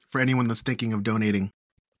for anyone that's thinking of donating.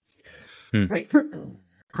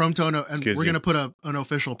 Chrome Tono, and Excuse we're you. going to put an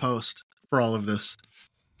official post for all of this.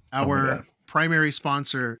 Our primary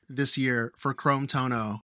sponsor this year for Chrome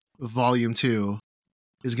Tono Volume 2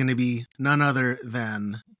 is going to be none other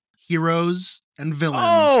than Heroes and Villains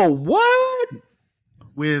Oh, what?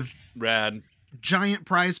 with Rad. giant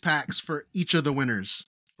prize packs for each of the winners.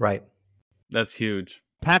 Right. That's huge.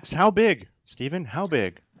 Packs, how big? Steven, how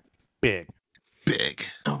big? Big. Big.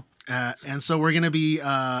 And so we're going to be,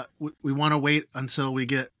 we want to wait until we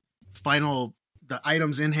get the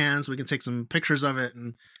items in hand so we can take some pictures of it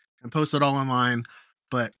and post it all online.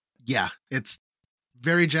 But yeah, it's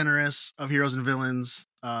very generous of Heroes and Villains.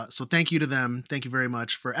 So thank you to them. Thank you very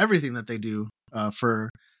much for everything that they do for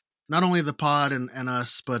not only the pod and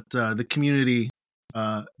us, but the community,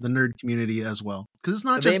 the nerd community as well. Because it's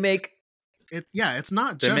not just it's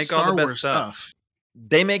not just Star Wars stuff.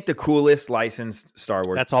 They make the coolest licensed Star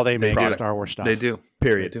Wars. That's all they make. product. Star Wars stuff. They do.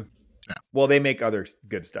 Period. They do. Yeah. Well, they make other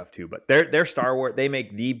good stuff too, but they're Star Wars. They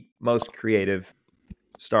make the most creative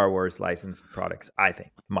Star Wars licensed products, I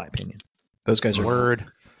think, in my opinion. Those guys are Word.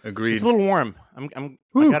 Agreed. It's a little warm. I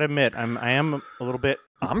gotta admit, I am a little bit.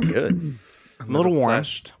 I'm good. I'm a little warm.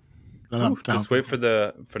 Flushed. Just wait for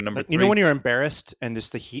number Like, 3. you know when you're embarrassed and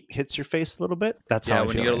just the heat hits your face a little bit? That's how I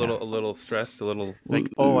when feel. you get right a little stressed, a little like,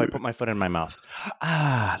 oh, I put my foot in my mouth.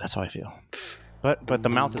 That's how I feel. But the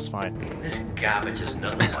mouth is fine. This garbage is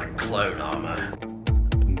nothing like clone armor.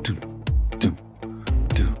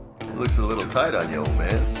 Looks a little tight on you, old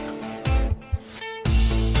man.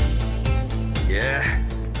 Yeah,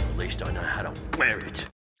 at least I know how to wear it.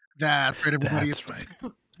 That's right, everybody. It's right.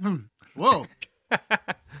 Whoa.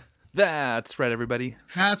 That's right, everybody.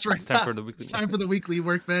 That's right. It's time for the weekly. It's time for the weekly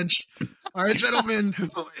workbench. All right, gentlemen, who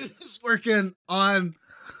is working on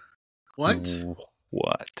what?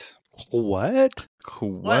 What? What?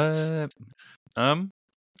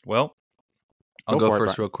 Well, I'll Go go for it,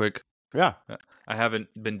 first real quick. Yeah. I haven't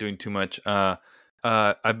been doing too much.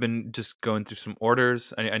 I've been just going through some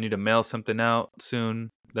orders. I need to mail something out soon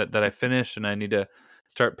that I finished, and I need to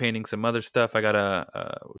start painting some other stuff. I got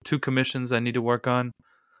 2 commissions I need to work on.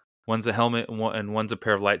 One's a helmet and one's a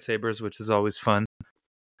pair of lightsabers, which is always fun.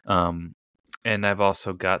 And I've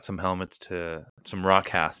also got some helmets some raw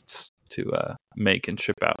casts to make and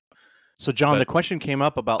ship out. So, John, the question came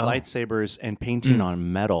up about lightsabers and painting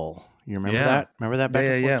on metal. You remember that? Remember that back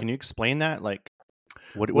and forth? Can you explain that? Like,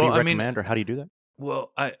 what do you recommend, or how do you do that?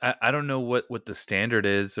 Well, I don't know what the standard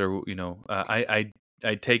is, or I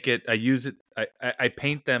take it, I use it, I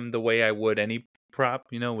paint them the way I would any prop,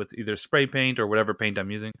 with either spray paint or whatever paint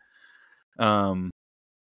I'm using. In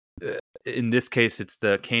this case, it's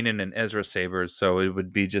the Kanan and Ezra sabers, so it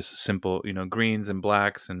would be just simple, greens and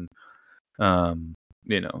blacks, and nothing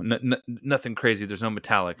crazy. There's no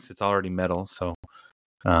metallics; it's already metal. So,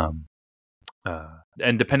 and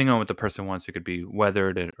depending on what the person wants, it could be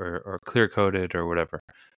weathered or clear coated or whatever.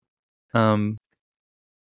 But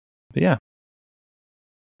yeah.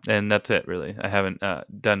 And that's it, really. I haven't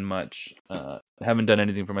done much. I haven't done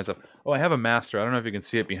anything for myself. Oh, I have a master. I don't know if you can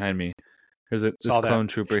see it behind me. There's this clone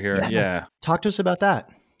trooper here. Yeah. Talk to us about that.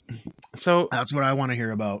 So That's what I want to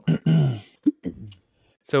hear about.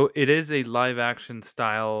 So it is a live action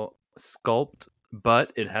style sculpt,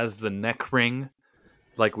 but it has the neck ring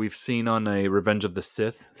like we've seen on a Revenge of the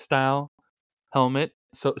Sith style helmet.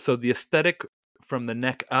 So the aesthetic from the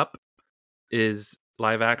neck up is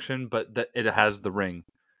live action, but it has the ring.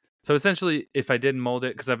 So essentially, if I did mold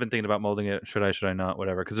it, because I've been thinking about molding it, should I not,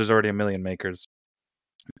 whatever, because there's already a million makers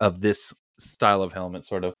of this style of helmet,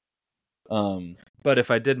 sort of. But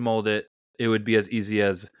if I did mold it, it would be as easy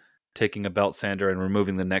as taking a belt sander and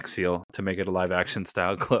removing the neck seal to make it a live action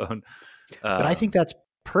style clone. But I think that's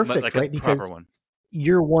perfect, like right? Because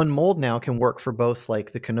your one mold now can work for both,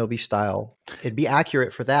 like the Kenobi style. It'd be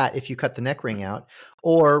accurate for that if you cut the neck ring out,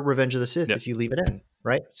 or Revenge of the Sith if you leave it in,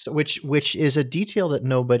 right? So which is a detail that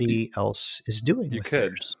nobody else is doing. You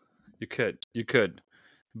could,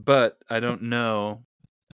 but I don't know.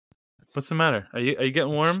 What's the matter? Are you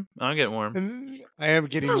getting warm? I'm getting warm. I am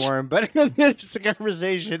getting warm, but it's a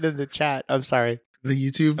conversation in the chat. I'm sorry. The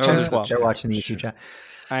YouTube chat? They're watching the YouTube chat.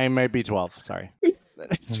 I might be 12. Sorry. Oh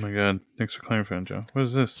my god! Thanks for clarifying, Joe. What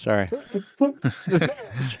is this? Sorry.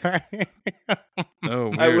 Sorry. Oh,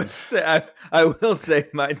 weird. I will say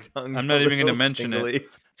my tongue. I'm not even going to mention it.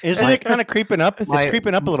 Isn't it kind of creeping up? It's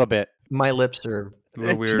creeping up a little bit. My lips are a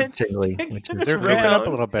little weird. Tingly. They're creeping up a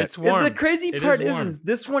little bit. It's warm. The crazy part is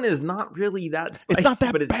this one is not really that spicy. It's not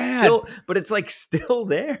that bad. But it's like still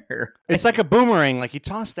there. It's like a boomerang. Like you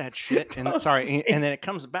toss that shit, and and then it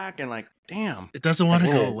comes back, and like, damn, it doesn't want to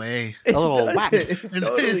go away. A little whack. It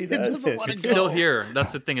doesn't want to go. It's still here.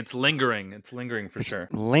 That's the thing. It's lingering. It's lingering for sure.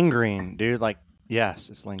 Lingering, dude. Like, yes,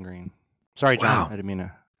 it's lingering. Sorry, John. Wow. I didn't mean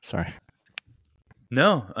to. Sorry.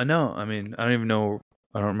 No, I know. I mean, I don't even know.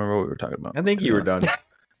 I don't remember what we were talking about. I think you were done.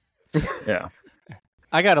 Yeah.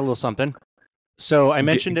 I got a little something. So I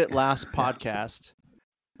mentioned it last podcast.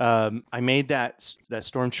 I made that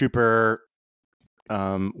stormtrooper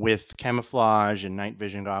with camouflage and night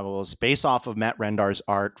vision goggles based off of Matt Rendar's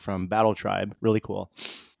art from Battle Tribe. Really cool.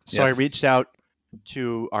 So I reached out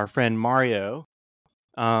to our friend Mario.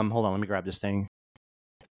 Hold on, let me grab this thing.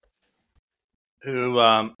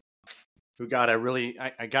 Who who got a really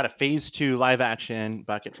I got a phase 2 live action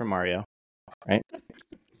bucket from Mario, right?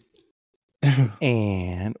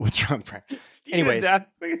 And what's wrong, Brian? Anyways, look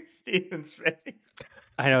at Steven's face.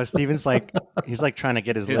 I know Steven's like he's like trying to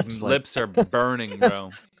get his lips. Lips are burning, bro.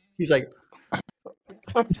 He's like,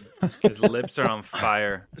 His lips are on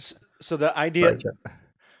fire. So the idea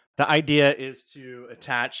is to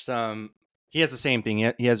attach some. He has the same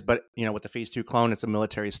thing. He has, but with the phase 2 clone, it's a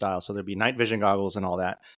military style. So there'd be night vision goggles and all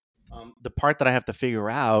that. The part that I have to figure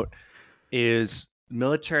out is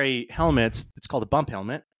military helmets. It's called a bump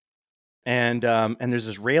helmet, and there's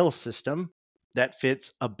this rail system that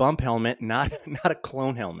fits a bump helmet, not a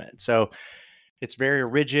clone helmet. So it's very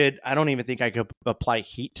rigid. I don't even think I could apply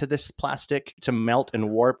heat to this plastic to melt and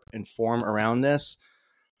warp and form around this.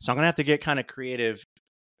 So I'm gonna have to get kind of creative.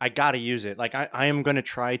 I got to use it. Like I am going to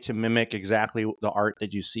try to mimic exactly the art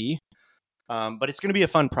that you see. But it's going to be a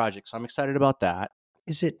fun project. So I'm excited about that.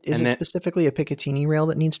 Is it specifically a Picatinny rail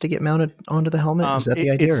that needs to get mounted onto the helmet? Is that the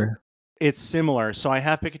idea? It's similar. So I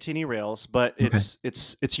have Picatinny rails, but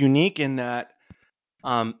it's unique in that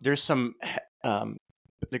there's some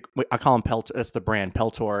I call them Peltor. That's the brand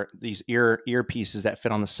Peltor. These ear pieces that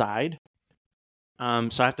fit on the side.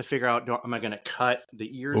 So I have to figure out, am I going to cut the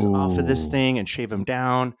ears off of this thing and shave them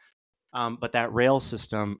down? But that rail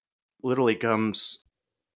system literally comes.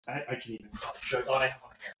 I can even show. Oh, I have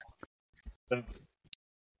one here.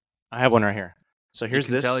 I have one right here. So here's you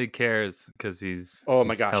can this. Tell he cares because he's. Oh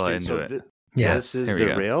my gosh, hella dude. So into it. this is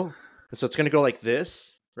the rail. So it's going to go like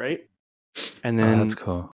this, right? And then that's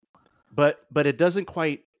cool. But it doesn't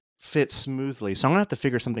quite fit smoothly, so I'm gonna have to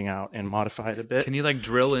figure something out and modify it a bit. Can you like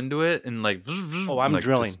drill into it and like? Oh, I'm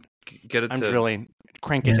drilling. Get it. I'm drilling.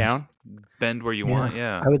 Crank it down. Bend where you want.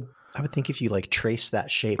 Yeah. I would think if you like trace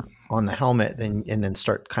that shape on the helmet, and then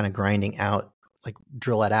start kind of grinding out, like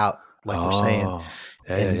drill it out, like we're saying,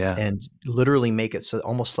 and literally make it so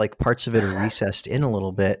almost like parts of it are recessed in a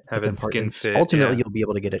little bit. Have it skin fit. Ultimately, you'll be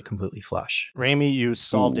able to get it completely flush. Ramey, you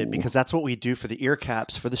solved it, because that's what we do for the ear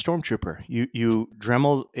caps for the Stormtrooper. You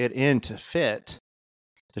Dremel it in to fit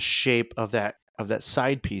the shape of that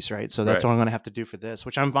side piece, right? So that's what I'm going to have to do for this,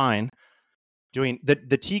 which I'm fine doing. The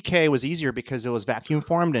TK was easier because it was vacuum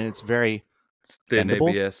formed and it's very thin bendable.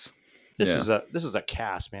 ABS. This is a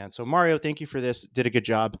cast, man. So Mario, thank you for this. Did a good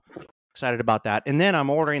job. Excited about that. And then I'm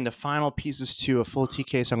ordering the final pieces to a full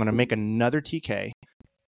TK. So I'm going to make another TK,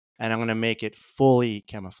 and I'm going to make it fully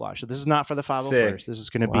camouflage. So this is not for the 501st. This is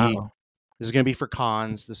going to be for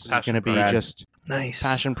cons. This is going to be just nice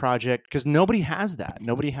passion project, because nobody has that.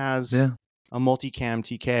 Nobody has a multicam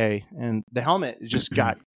TK, and the helmet just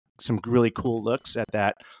got some really cool looks at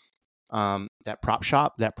that prop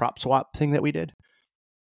swap thing that we did.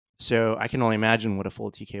 So I can only imagine what a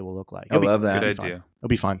full TK will look like. I love that. Good idea. It'll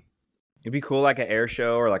be fun. It'd be cool, like an air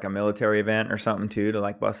show or like a military event or something too, to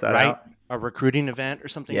like bust that out. A recruiting event or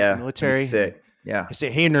something. Yeah, military. Sick. Yeah. I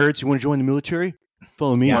say, hey nerds, you want to join the military?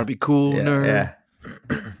 Follow me. Want to be cool, nerd?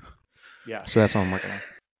 Yeah. So that's all I'm working on.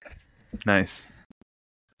 Nice.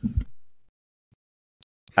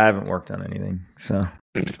 I haven't worked on anything, so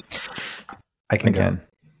I can go.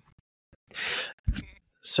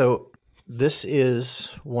 So this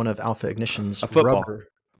is one of Alpha Ignition's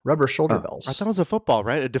rubber shoulder bells. I thought it was a football,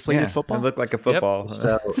 right? A deflated football. It looked like a football.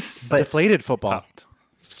 Yep. Deflated football.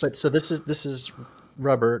 But so this is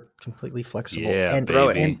rubber, completely flexible. Yeah, and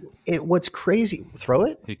baby. And what's crazy? Throw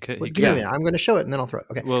it. Give me a minute. I'm going to show it and then I'll throw it.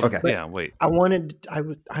 Okay. Well, okay. Yeah. Wait.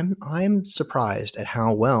 I'm surprised at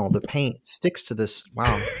how well the paint sticks to this. Wow.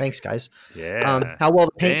 Thanks, guys. Yeah. How well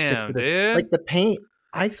the paint sticks to this. Dude. Like the paint.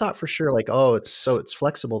 I thought for sure, like, oh, it's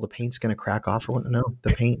flexible. The paint's going to crack off or what? No, the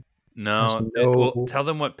paint. Well, tell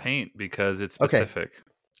them what paint, because it's specific.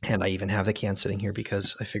 Okay. And I even have the can sitting here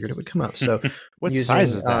because I figured it would come up. So what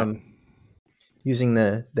size is that? Using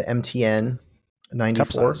the MTN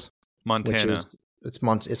 94, Montana. It's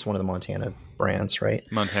one of the Montana brands, right?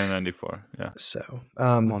 Montana 94. Yeah. So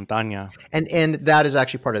Montana, and that is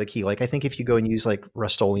actually part of the key. Like I think if you go and use like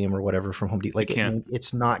Rust-Oleum or whatever from Home Depot, like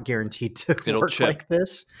it's not guaranteed to work chip. like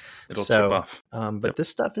this. It'll chip off. But this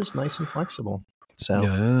stuff is nice and flexible. So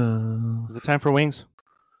is it time for wings?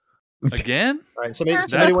 Again? All right.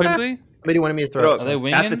 Somebody wanted me to throw it. Are they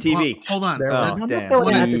winging? At the TV. Hold on. I'm not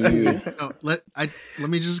throwing at the TV. Let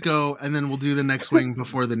me just go, and then we'll do the next wing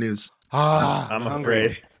before the news. I'm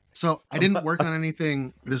afraid. So I didn't work on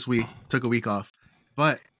anything this week. Took a week off,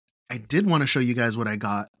 but I did want to show you guys what I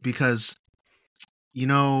got, because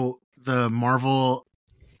the Marvel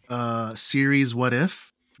series What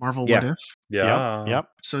If? What If? Yeah. Yep.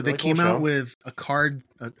 So Really they came cool out show. with a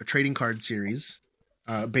trading card series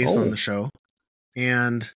based on the show,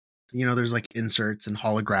 and there's like inserts and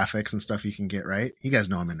holographics and stuff you can get, right? You guys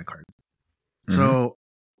know I'm into cards. So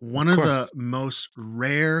one of the most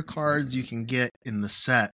rare cards you can get in the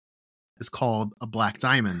set is called a black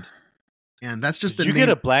diamond. And that's just Did you get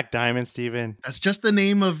a black diamond, Steven? That's just the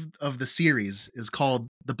name of the series, is called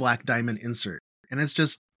the black diamond insert. And it's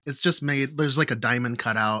just made, there's like a diamond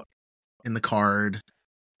cut out in the card.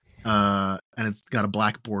 And it's got a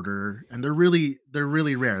black border, and they're really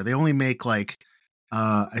rare. They only make like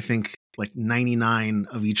I think like 99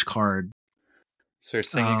 of each card. So you're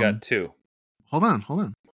saying you got 2. Hold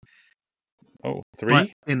on. Oh, 3? But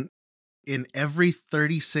in every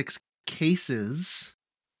 36 cases,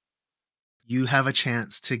 you have a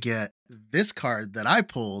chance to get this card that I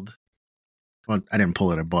pulled. Well, I didn't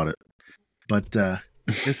pull it, I bought it. But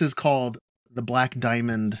this is called the Black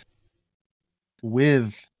Diamond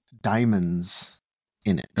with diamonds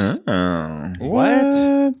in it. Oh.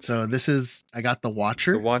 What? So I got the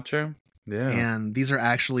Watcher. The Watcher? Yeah. And these are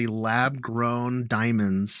actually lab grown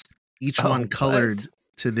diamonds, each one colored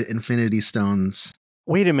to the Infinity Stones.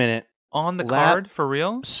 Wait a minute. On the card, for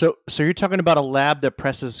real? So you're talking about a lab that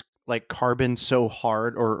presses like carbon so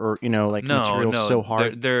hard, or material so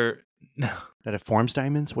hard they're that it forms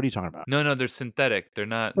diamonds? What are you talking about? No, they're synthetic. They're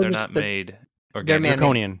not made They're organic.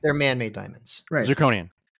 Zirconian. They're man-made diamonds. Right. Zirconian.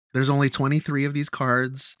 There's only 23 of these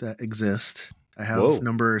cards that exist. I have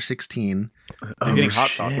number 16. I'm getting hot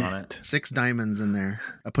sauce on it. 6 diamonds in there.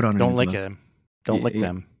 I put on. Don't lick them. Don't lick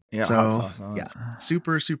them. Yeah. So Hot sauce on it.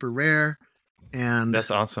 super rare, and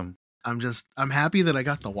That's awesome. I'm happy that I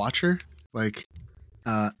got the Watcher. Like,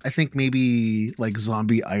 I think maybe like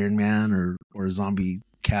Zombie Iron Man or Zombie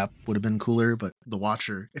Cap would have been cooler, but the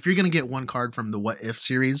Watcher. If you're gonna get one card from the What If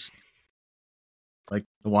series, like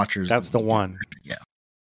the Watcher's. That's the one. Yeah.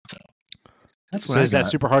 So that's what. So I is got. that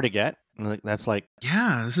super hard to get? Like, that's like.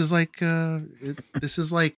 Yeah, this is like. This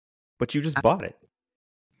is like. But you just bought it.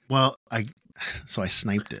 Well, I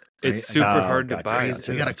sniped it. Right? It's super hard to buy.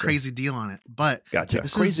 I got a crazy deal on it, but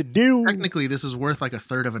this Crazy is, deal. technically this is worth like a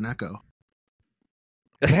third of an Echo.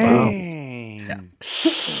 Dang. Yeah.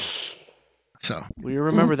 So we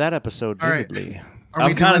remember that episode All right. vividly.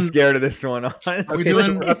 I'm kind of scared of this one. Are we Okay, so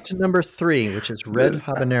doing? we're up to number 3, which is Red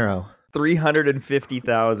Habanero.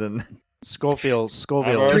 350,000. Scoville's.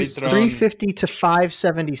 already thrown- 350 to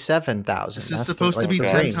 577,000. This is supposed to be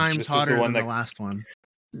like 10 range. times This is the hotter one than the that- last one.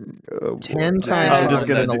 10 times I'm just hotter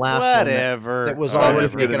gonna than the do- last one. Whatever. That was I'm already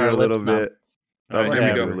just gonna making do our a little lips numb. bit. All right, I'm here we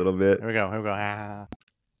gonna go. do a little bit. Here we go. Ah.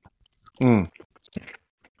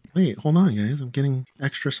 Wait, hold on, guys. I'm getting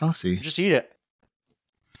extra saucy. Just eat it.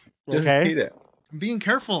 Just Okay. eat it. I'm being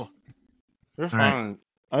careful. You're All right.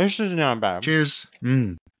 fine. This is not bad. Cheers.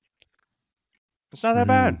 It's not that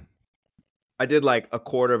bad. I did like a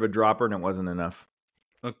quarter of a dropper and it wasn't enough.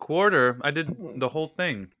 A quarter? I did the whole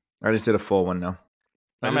thing. I just did a full one now.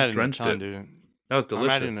 I I'm just adding a drenched ton, it. dude. That was I'm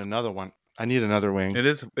delicious. adding another one. I need another wing. It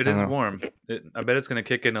is Uh-huh. warm. I bet it's going to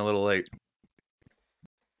kick in a little late.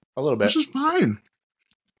 A little bit. This is fine.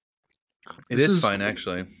 It This is is- fine,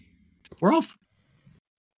 actually. We're off.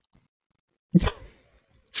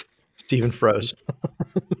 Steven froze.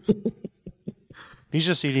 He's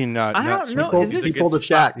just eating I nuts. don't know. He pulled, Is this- he pulled a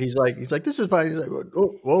Shaq. He's like, this is fine. He's like,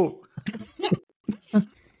 oh, whoa. This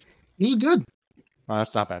is good. Oh,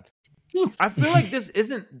 that's not bad. I feel like this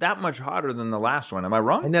isn't that much hotter than the last one. Am I I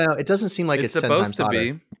wrong? know. It doesn't seem like it's it's 10 times supposed to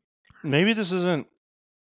hotter. be. Maybe this isn't.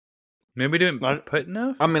 Maybe didn't Not- put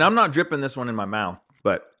enough? I mean, I'm not dripping this one in my mouth,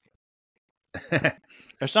 but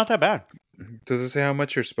It's not that bad. Does it say how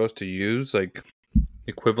much you're supposed to use? Like,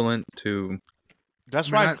 equivalent to...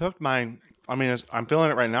 That's We're why I not- cooked mine. I mean, I'm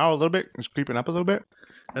feeling it right now a little bit. It's creeping up a little bit.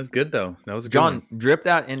 That's good, though. That was a good John, one. drip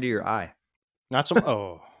that into your eye. Not so.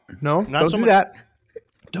 Oh, No, Not don't so do much- that.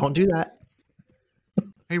 Don't do that.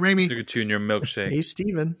 Hey, Raimi. You could chew in your milkshake. Hey,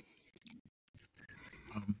 Steven.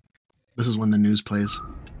 This is when the news plays.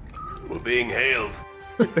 We're being hailed.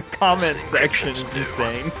 The comment section is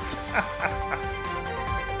insane.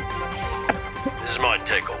 This might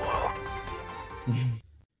take a while.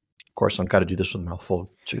 Of course, I've got to do this with a mouthful of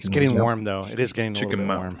chicken. it's getting wings now. warm though. It is getting a little Chicken bit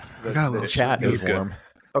mouth. warm. I got a little The chat sweaty. is warm.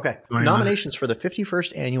 Okay. Going on. Nominations for the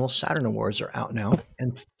 51st Annual Saturn Awards are out now,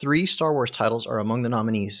 and 3 Star Wars titles are among the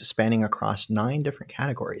nominees, spanning across 9 different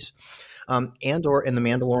categories. Andor and The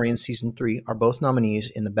Mandalorian Season 3 are both nominees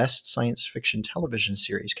in the Best Science Fiction Television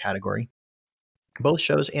Series category. Both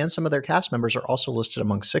shows and some of their cast members are also listed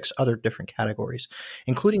among 6 other different categories,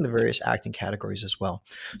 including the various acting categories as well.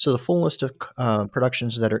 So the full list of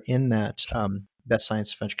productions that are in that Best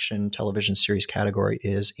Science Fiction Television Series category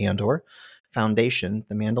is Andor, Foundation,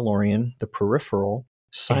 The Mandalorian, The Peripheral,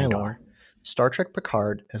 Silo, Star Trek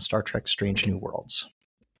Picard, and Star Trek Strange New Worlds.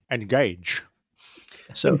 Engage.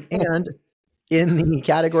 So, and in the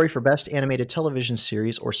category for Best Animated Television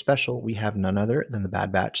Series or Special, we have none other than The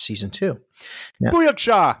Bad Batch Season 2. Now,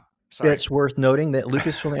 Booyakasha! Sorry. it's worth noting that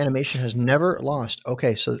Lucasfilm Animation has never lost.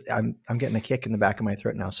 Okay, so I'm getting a kick in the back of my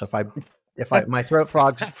throat now. So if I my throat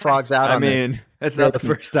frogs out. I mean, that's not the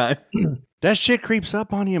first time. That shit creeps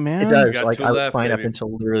up on you, man. It does. got Like two I was left, fine up baby.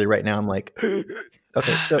 until literally right now. I'm like,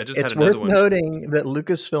 okay. So I just had it's another worth one. noting that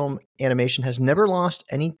Lucasfilm Animation has never lost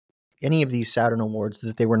any of these Saturn awards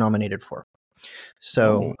that they were nominated for.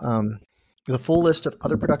 So the full list of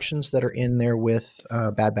other productions that are in there with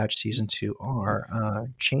Bad Batch Season 2 are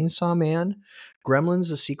Chainsaw Man, Gremlins: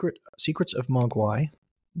 The Secrets of Mogwai,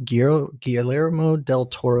 Guillermo del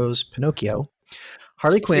Toro's Pinocchio,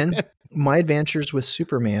 Harley Quinn, My Adventures with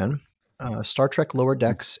Superman, Star Trek Lower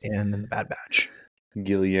Decks, and then The Bad Batch.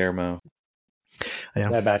 Guillermo. I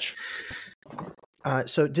know. Bad Batch.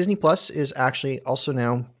 So Disney Plus is actually also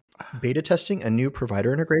now beta testing a new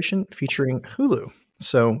provider integration featuring Hulu.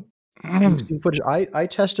 So footage. I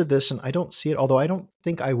tested this and I don't see it, although I don't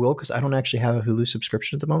think I will because I don't actually have a Hulu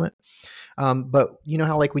subscription at the moment. But you know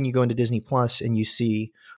how like when you go into Disney Plus and you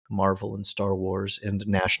see Marvel and Star Wars and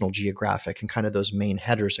National Geographic and kind of those main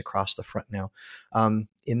headers across the front now.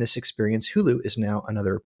 In this experience, Hulu is now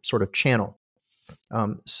another sort of channel.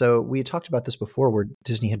 So we had talked about this before where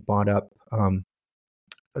Disney had bought up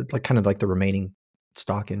like kind of like the remaining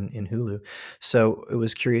stock in Hulu. So it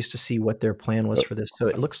was curious to see what their plan was for this. So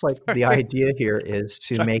it looks like the idea here is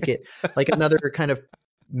to make it like another kind of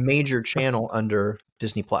major channel under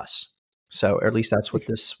Disney Plus. So or at least that's what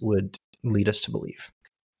this would lead us to believe.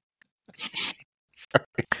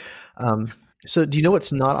 So do you know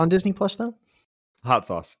what's not on Disney Plus though? Hot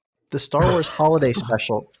sauce. The Star Wars Holiday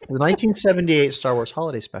Special, the 1978 Star Wars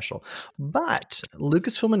Holiday Special. But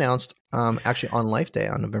Lucasfilm announced actually on Life Day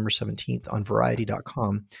on November 17th on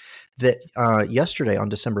Variety.com that yesterday on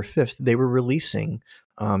December 5th, they were releasing,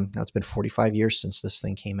 now it's been 45 years since this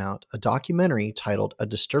thing came out, a documentary titled A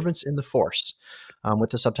Disturbance in the Force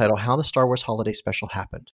with the subtitle, How the Star Wars Holiday Special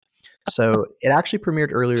Happened. So it actually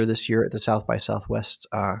premiered earlier this year at the South by Southwest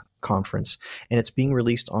conference, and it's being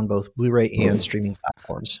released on both Blu-ray and streaming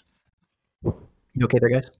platforms. You okay there,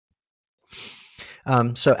 guys?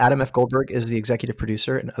 So Adam F. Goldberg is the executive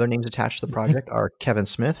producer, and other names attached to the project are Kevin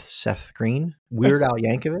Smith, Seth Green, Weird Al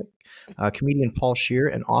Yankovic, comedian Paul Scheer,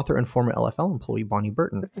 and author and former LFL employee Bonnie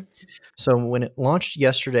Burton. So when it launched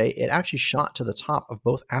yesterday, it actually shot to the top of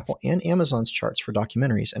both Apple and Amazon's charts for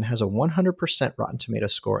documentaries and has a 100% Rotten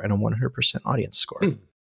Tomatoes score and a 100% audience score.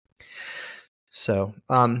 So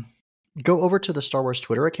go over to the Star Wars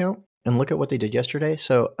Twitter account and look at what they did yesterday.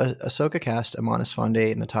 So Ahsoka cast Amanis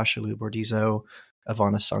Fonde, Natasha Liu Bordizzo,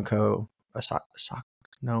 Ivana Sanko,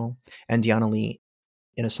 and Diana Lee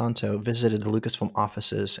Inosanto visited the Lucasfilm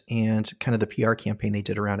offices, and kind of the PR campaign they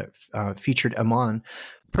did around it featured Amon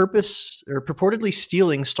purportedly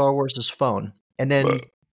stealing Star Wars' phone and then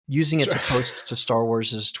using it to post to Star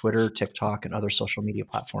Wars' Twitter, TikTok, and other social media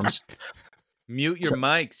platforms. Mute your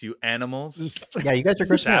mics, you animals. Yeah, you guys are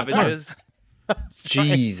grossing out. Come on. Savages.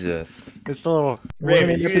 Jesus. It's a little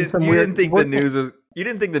Ray, you didn't think the news was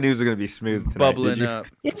going to be smooth tonight, Bubbling did you? up.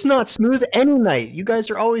 It's not smooth any night. You guys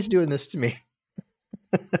are always doing this to me.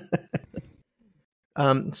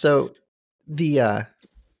 So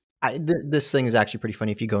this thing is actually pretty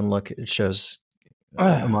funny. If you go and look, it shows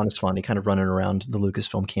Amanis Fonde kind of running around the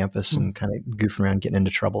Lucasfilm campus and kind of goofing around, getting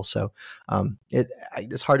into trouble. So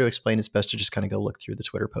it's hard to explain. It's best to just kind of go look through the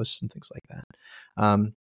Twitter posts and things like that.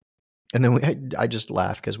 And then I just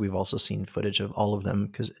laugh because we've also seen footage of all of them,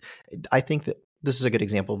 because I think that this is a good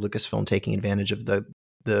example of Lucasfilm taking advantage of the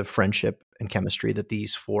friendship and chemistry that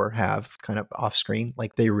these four have kind of off screen.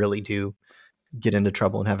 Like they really do get into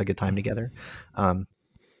trouble and have a good time together.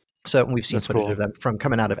 So we've seen footage of them from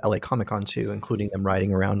coming out of LA Comic-Con too, including them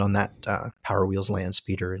riding around on that Power Wheels land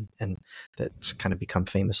speeder, and that's kind of become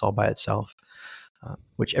famous all by itself,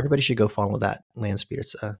 which everybody should go follow that land speeder.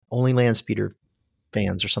 It's only land speeder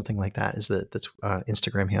fans or something like that is that's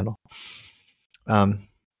Instagram handle.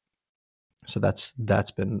 So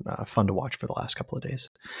that's been fun to watch for the last couple of days.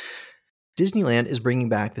 Disneyland is bringing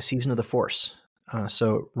back the Season of the Force.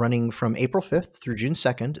 So running from April 5th through June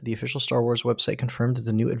 2nd, the official Star Wars website confirmed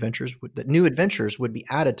that new adventures would be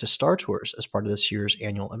added to Star Tours as part of this year's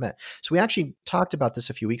annual event. So we actually talked about this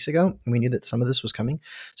a few weeks ago, and we knew that some of this was coming.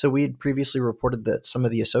 So we had previously reported that some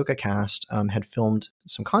of the Ahsoka cast had filmed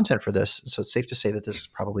some content for this. So it's safe to say that this is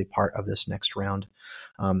probably part of this next round.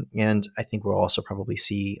 And I think we'll also probably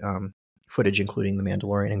see footage, including the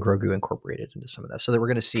Mandalorian and Grogu incorporated into some of that. So that we're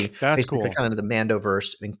going to see basically kind of the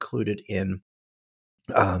Mandoverse included in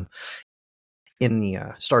in the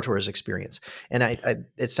Star Tours experience. And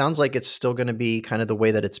it sounds like it's still going to be kind of the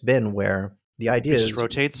way that it's been, where the idea is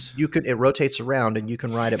rotates. It rotates around and you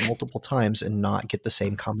can ride it multiple times and not get the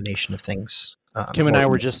same combination of things. Kim and I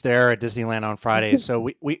were just there at Disneyland on Friday. So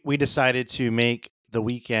we decided to make the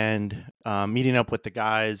weekend meeting up with the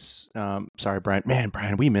guys. Sorry, Brian. Man,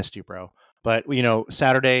 Brian, we missed you, bro. But,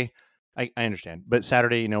 Saturday, I understand. But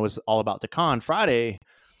Saturday, was all about the con. Friday,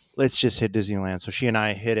 let's just hit Disneyland. So she and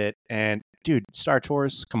I hit it. And, dude, Star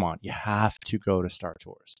Tours, come on. You have to go to Star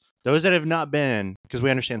Tours. Those that have not been, because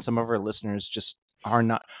we understand some of our listeners just are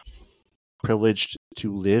not privileged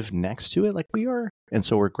to live next to it like we are. And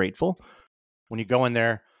so we're grateful. When you go in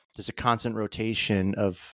there, there's a constant rotation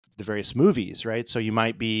of the various movies, right? So you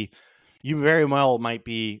very well might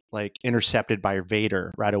be like intercepted by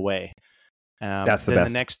Vader right away. That's the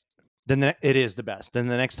best. It is the best. Then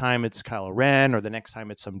the next time it's Kylo Ren, or the next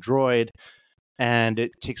time it's some droid, and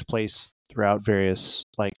it takes place throughout various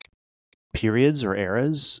like periods or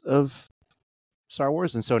eras of Star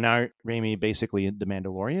Wars. And so now Raimi basically the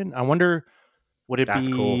Mandalorian. I wonder, would it That's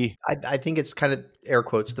be cool. I think it's kind of air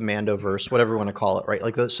quotes the Mandoverse, whatever you want to call it, right?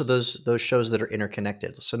 Like those shows that are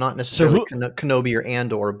interconnected. So not necessarily Kenobi or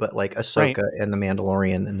Andor, but like Ahsoka and the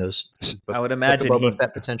Mandalorian and those. I would imagine Boba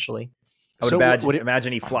Fett potentially. I would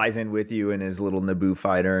imagine he flies in with you in his little Naboo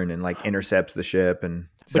fighter and then like intercepts the ship and.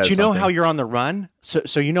 But you know how you're on the run, so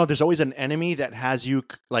there's always an enemy that has you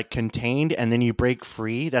like contained, and then you break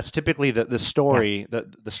free. That's typically the story. Yeah.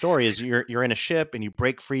 The story is you're in a ship and you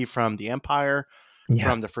break free from the Empire,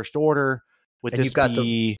 from the First Order. Would this you've got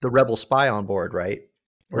be the rebel spy on board, right?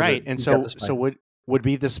 Right, and so would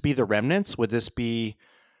this be the remnants? Would this be,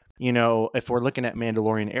 if we're looking at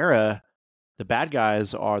Mandalorian era, the bad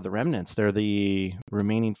guys are the remnants. They're the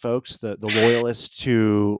remaining folks, the loyalists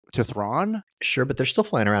to Thrawn. Sure, but they're still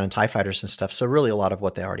flying around in TIE fighters and stuff. So really a lot of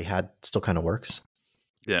what they already had still kind of works.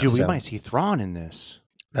 Yeah. Dude, we might see Thrawn in this.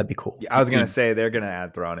 That'd be cool. Yeah, I was going to say they're going to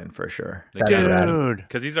add Thrawn in for sure. Dude.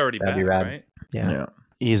 Because he's already That'd back, be rad. right?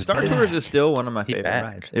 Yeah. Star Tours is still one of my favorite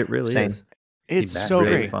rides. It really is. It's so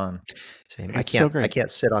really great. fun. Same. I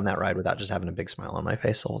can't sit on that ride without just having a big smile on my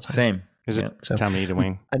face the whole time. Same. Is it time to eat a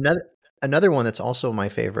wing? Another one that's also my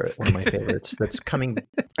favorite, one of my favorites that's coming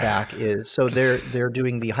back is, so they're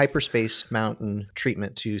doing the Hyperspace Mountain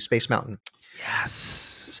treatment to Space Mountain. Yes.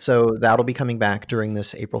 So that'll be coming back during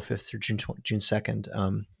this April 5th through June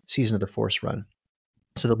 2nd Season of the Force run.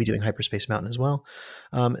 So they'll be doing Hyperspace Mountain as well.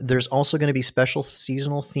 There's also going to be special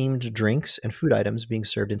seasonal themed drinks and food items being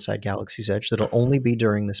served inside Galaxy's Edge that'll only be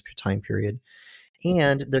during this time period.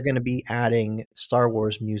 And they're going to be adding Star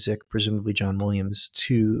Wars music, presumably John Williams,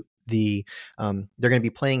 to they're going to be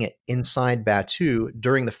playing it inside Batuu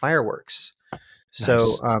during the fireworks. So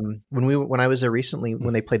when I was there recently,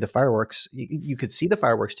 when they played the fireworks, you could see the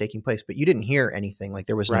fireworks taking place, but you didn't hear anything. Like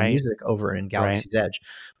there was no music over in Galaxy's Edge,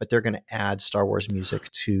 but they're going to add Star Wars music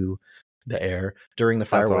to the air during the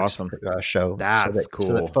fireworks show. That's cool.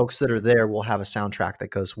 So that folks that are there will have a soundtrack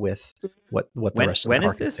that goes with what the rest of the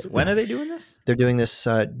park is. When are they doing this? They're doing this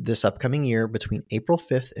this upcoming year between April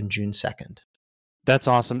 5th and June 2nd. That's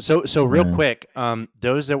awesome. So real quick,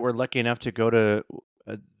 those that were lucky enough to go to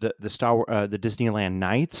the Disneyland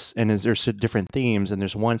Nights, and there's different themes, and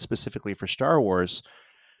there's one specifically for Star Wars,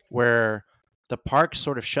 where the park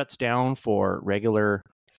sort of shuts down for regular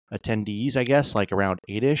attendees, I guess, like around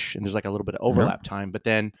 8-ish, and there's like a little bit of overlap time. But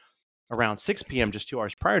then around 6 p.m., just 2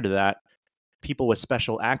 hours prior to that, people with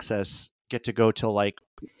special access get to go till like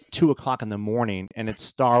 2 o'clock in the morning, and it's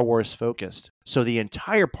Star Wars focused. So the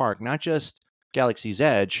entire park, not just Galaxy's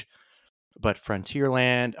Edge, but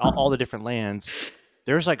Frontierland, all the different lands,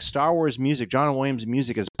 there's like Star Wars music. John Williams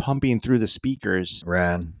music is pumping through the speakers.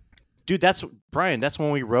 Rad. Dude, that's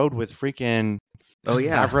when we rode with freaking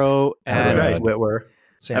Favreau and Whitwer.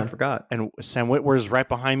 I forgot. And Sam Witwer's right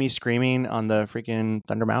behind me screaming on the freaking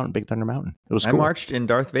Big Thunder Mountain. It was cool. I marched in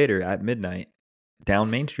Darth Vader at midnight down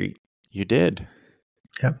Main Street. You did.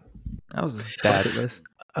 Yep. That was a bucket list.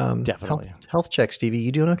 Definitely. Health check, Stevie.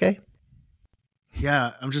 You doing okay?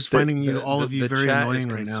 Yeah, I'm just finding all of you very annoying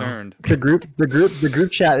right now. The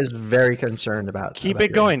group chat is very concerned about. Keep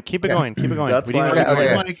it going. That's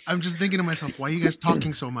why I'm just thinking to myself, why are you guys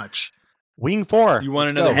talking so much? Wing 4. You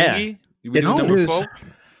want another wingy? It's number 4?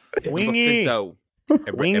 Wingy. Number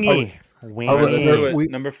 4. We got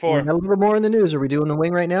a little more in the news. Are we doing the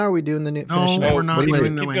wing right now? Or are we doing the new? No, we're not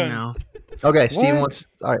doing the wing now. Okay, Steven wants.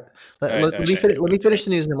 All right, let me finish the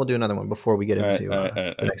news, and then we'll do another one before we get into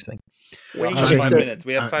the next thing. We have Okay, 5 so- minutes.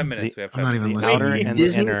 We have 5 minutes. We have 5 I'm not even minutes. The outer listening. and the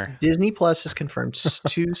Disney inner. Disney Plus has confirmed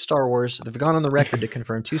 2 Star Wars. They've gone on the record to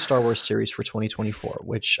confirm 2 Star Wars series for 2024,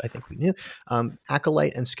 which I think we knew.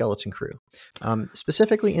 Acolyte and Skeleton Crew,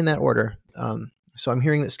 specifically in that order. So I'm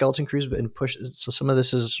hearing that Skeleton Crew's been pushed. So some of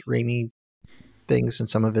this is Raimi things and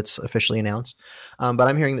some of it's officially announced. But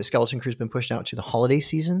I'm hearing that Skeleton Crew's been pushed out to the holiday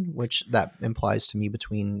season, which that implies to me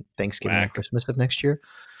between Thanksgiving and Christmas of next year.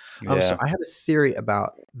 So I have a theory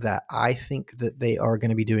about that. I think that they are going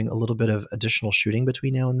to be doing a little bit of additional shooting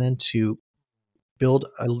between now and then to do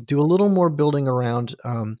a little more building around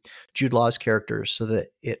Jude Law's characters so that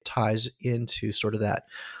it ties into sort of that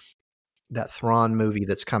Thrawn movie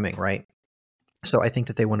that's coming, right? So I think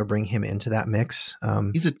that they want to bring him into that mix.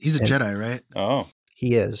 He's a Jedi, right? Oh,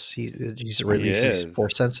 he is. He's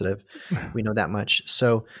force sensitive. We know that much.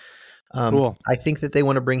 So Cool. I think that they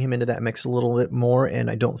want to bring him into that mix a little bit more, and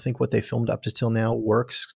I don't think what they filmed up to till now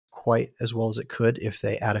works quite as well as it could if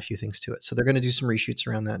they add a few things to it. So they're going to do some reshoots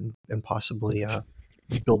around that and possibly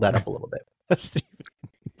build that up a little bit.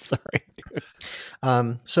 Sorry.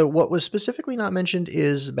 So what was specifically not mentioned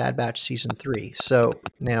is Bad Batch Season 3. So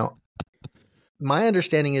now my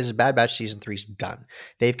understanding is Bad Batch Season 3 is done.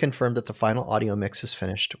 They've confirmed that the final audio mix is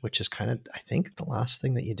finished, which is kind of, I think, the last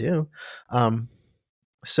thing that you do.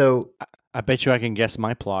 So I bet you I can guess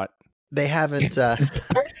my plot. they haven't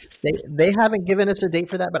they haven't given us a date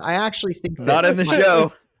for that, but I actually think that Not in the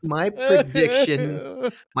show. My prediction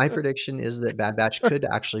is that Bad Batch could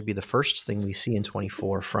actually be the first thing we see in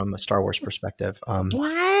 24 from a Star Wars perspective.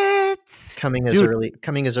 What? Coming as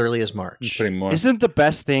early as March. pretty more. Isn't the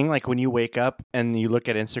best thing like when you wake up and you look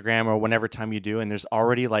at Instagram or whenever time you do, and there's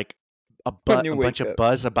already like a bunch of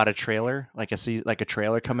buzz about a trailer, like a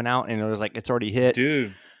trailer coming out, and it was like it's already hit.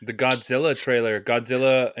 Dude, the Godzilla trailer,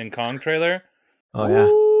 Godzilla and Kong trailer. Oh yeah.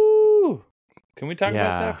 Woo! Can we talk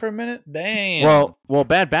about that for a minute? Damn. Well,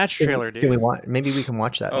 Bad Batch trailer, dude. Can we watch? Maybe we can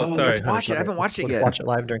watch that. Oh, sorry. Let's watch it. I haven't watched it Let's yet. watch it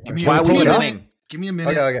live during. Why we Give eat me a a wing? minute. Give me a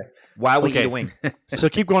minute. Okay. Why we Okay. eat a wing? So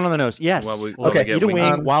keep going on the nose. Yes. While we- Okay. get Eat a wings.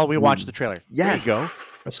 wing while we watch the trailer. Yes. There you go.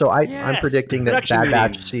 So I'm Yes. predicting that Production Bad Batch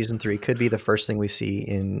meetings. Season 3 could be the first thing we see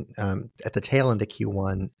in at the tail end of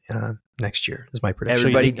Q1 next year. Is my prediction.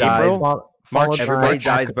 Everybody think dies. April? Followed by Everybody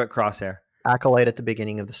dies but Crosshair. Acolyte at the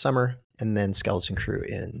beginning of the summer, and then Skeleton Crew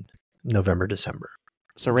in November, December.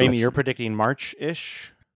 So Raimi, you're predicting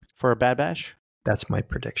March-ish for a Bad Batch? That's my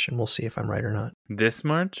prediction. We'll see if I'm right or not. This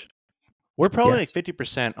March? We're probably Yes. like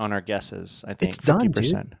 50% on our guesses, I think. It's done,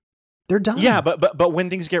 50%. They're done. Yeah, but when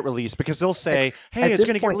things get released, because they'll say, "Hey, at it's this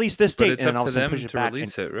going to get point- released this But date," it's and then all up of to a sudden them push it to back.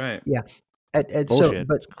 release it, right? Bullshit.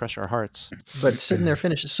 But Crush our hearts. sitting there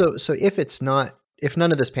finished. So if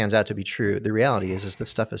none of this pans out to be true, the reality is the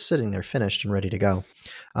stuff is sitting there finished and ready to go.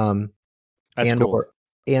 That's cool.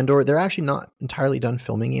 Andor, they're actually not entirely done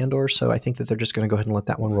filming Andor, so I think that they're just going to go ahead and let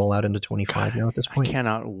that one roll out into 25 now at this I point.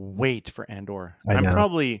 cannot wait for Andor. I I'm know.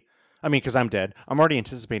 probably, because I'm dead. I'm already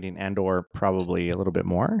anticipating Andor probably a little bit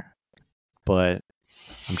more, but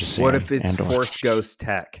I'm just saying. What if it's Andor. Force Ghost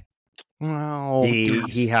tech? No,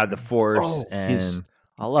 He had the Force and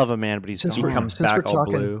I love him, man, but he's Since he gone. comes since back we're all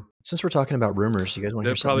talking- blue. Since we're talking about rumors, you guys want to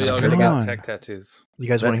They're hear probably something? all Come going to on. get tech tattoos. You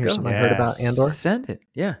guys want Let's to hear go. something I heard about Yes. Andor? Send it.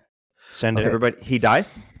 Yeah. Send it. Everybody. He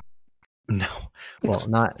dies. No, well,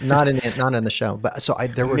 not in the show. But so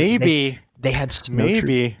there were Maybe. they had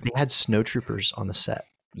they had snow troopers on the set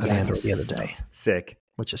of Andor the other day, Sick.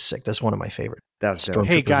 which is sick. That's one of my favorite. That's dope. Storm-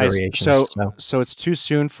 Hey Stormtrooper guys, variations, so it's too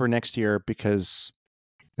soon for next year because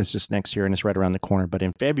it's just next year and it's right around the corner. But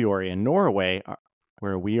in February in Norway,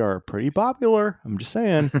 where we are pretty popular, I'm just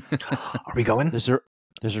saying, Are we going? there's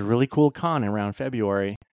a really cool con around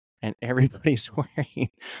February, and everybody's wearing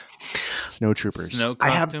snow troopers. Snow I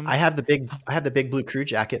costume? have the big blue crew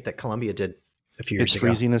jacket that Columbia did a few years It's ago.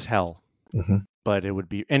 freezing as hell, Mhm. but it would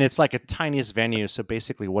be, and it's like a tiniest venue. So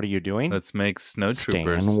basically, what are you doing? Let's make snow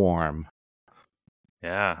troopers. Staying warm.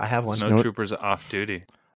 Yeah. I have one. Snow troopers off duty.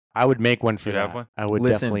 I would make one for You'd that. have one? I would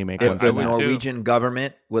Listen, definitely make if one. the I would too. Norwegian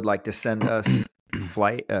government would like to send us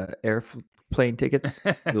airplane tickets,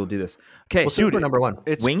 we'll do this. Okay, Well, super number one.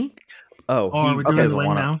 It's wingy. Oh, Oh, are we doing doesn't the wing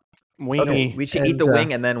wanna- now? wingy. Okay, we should eat And, the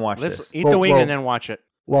wing and then watch Let's this. eat Well- the wing well- and then watch it.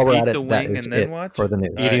 While we're Eat at it, the that wing is and then it watch? for the news.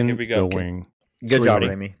 All right, Eating here we go. the Okay. wing. Good So job,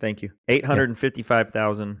 ready? Amy. Thank you.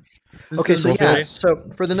 855,000. Okay, so Okay. yeah, so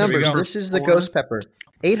for the Here we numbers, go. this is the ghost pepper.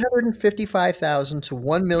 855,000 to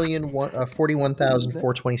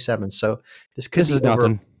 1,041,427. So this could This be is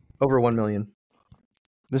nothing. over 1 million.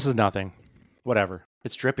 This is nothing. Whatever.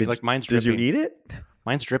 It's dripping. Like mine's Did dripping. you eat it?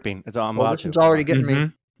 Mine's dripping. It's I'm Well, about this to. one's already getting me.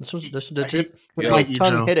 Mhm. This is the I tip. hate My you,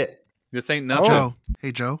 tongue Joe. hit it. This ain't Oh. nothing. Joe.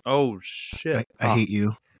 Hey, Joe. Oh, shit. I hate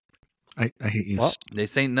you. I hate you. Well,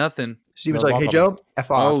 This ain't nothing. Steven's You're like, "Hey welcome. Joe,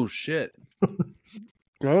 f off." Oh shit.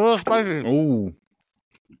 Oh,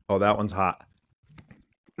 that one's hot.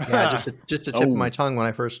 Yeah, just the tip of my tongue when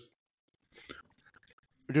I first.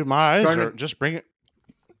 Dude, my eyes are just bring it.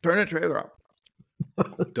 Turn the trailer up.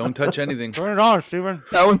 Don't touch anything. Turn it on, Steven.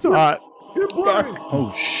 That one's hot.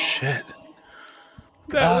 Oh shit.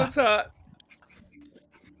 That one's hot.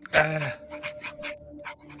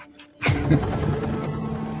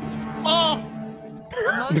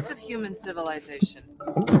 Most of human civilization.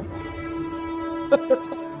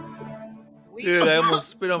 We Dude, I almost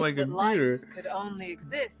spit on my that life computer. could only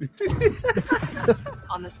exist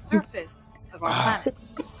on the surface of our planet.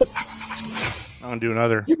 I'm gonna do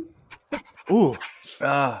another. Ooh.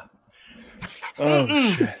 Ah. Oh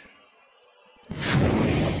shit.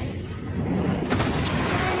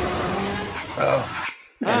 Oh.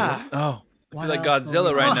 Oh. I feel like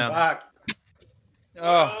Godzilla right now.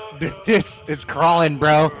 Oh. Dude, it's crawling,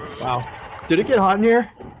 bro. Wow. Did it get hot in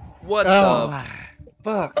here? What the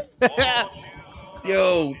fuck?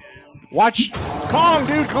 Yo. Watch Kong,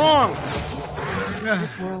 dude, Kong.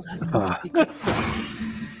 This world has more secrets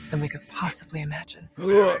than we could possibly imagine.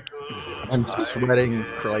 I'm sweating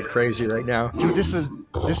like crazy right now. Dude, this is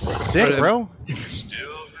sick, bro.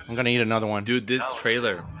 I'm gonna eat another one. Dude, this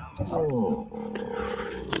trailer.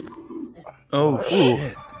 Oh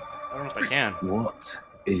shit. I don't know if I can. What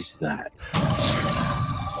is that?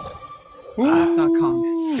 It's not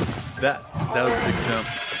Kong. That was a big jump.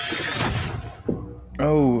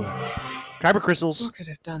 Oh. Kyber crystals. Who could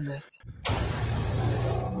have done this?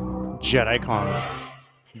 Jedi Kong.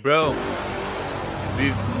 Bro.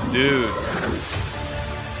 Dude.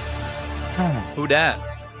 Who dat?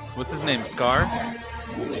 What's his name? Scar?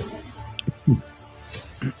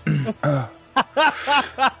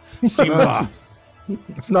 Simba.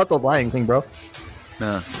 It's not the Lion King, bro.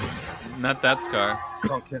 No. Not that Scar.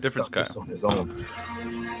 Different Scar. On his own.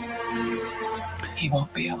 He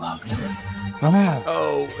won't be alone.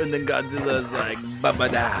 Oh, and then Godzilla's like,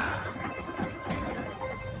 ba-ba-da.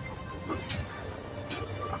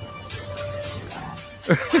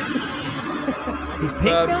 He's pink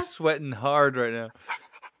I'm now? sweating hard right now.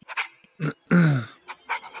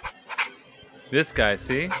 This guy,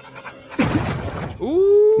 see?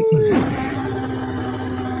 Ooh.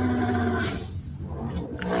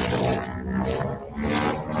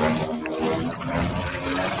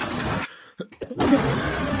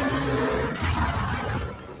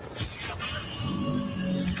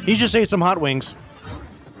 He just ate some hot wings.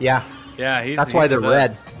 Yeah, Yeah, that's why they're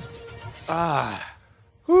red. Ah.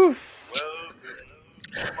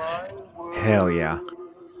 Hell yeah.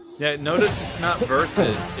 Yeah, notice it's not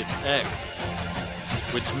versus, it's X,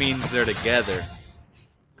 which means they're together.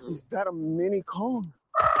 Is that a mini Kong?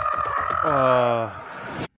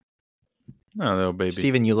 Oh, little baby.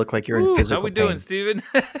 Steven, you look like you're in Ooh, physical how we pain. doing, Steven?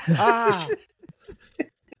 Ah.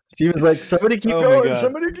 Steven's like, somebody keep Oh my going, God.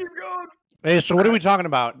 somebody keep going. Hey, so what are we talking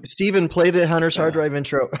about? Steven, play the Hunter's hard drive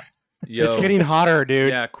intro. Yo, It's getting hotter, dude.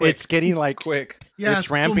 Yeah, quick. It's getting like quick. Yeah, It's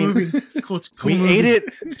it's ramping. A cool movie. It's cool. we movie. ate it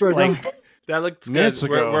like That looks good. Minutes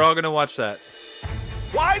ago. We're all gonna watch that.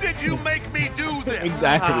 Why did you make me do this?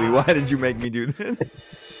 Exactly. Why did you make me do this?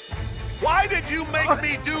 Why did you make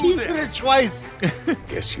me do he did this? it twice.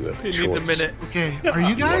 Guess you have a He choice. needs a minute. Okay, are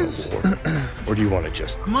you guys? Or do you want to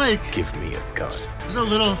just I'm like, give me a gun? there's a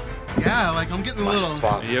little. Yeah, like I'm getting a little.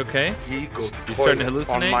 Are you okay? You starting to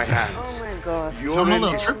hallucinate? hands. Oh my god. So I'm a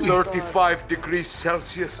little trippy. 35 degrees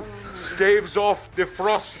Celsius, staves off the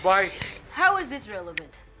frostbite. How is this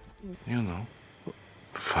relevant? You know,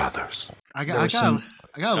 fathers. I got a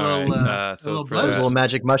little, All right, a so little for There's a buzz. little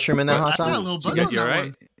magic mushroom in that I hot got a sauce. little buzz You on good? You that all right?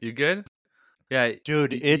 one. You good? Yeah,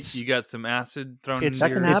 Dude, it's you got some acid thrown it's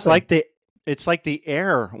into your... happen. it's like the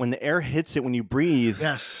air. When the air hits it when you breathe,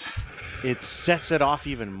 Yes. it sets it off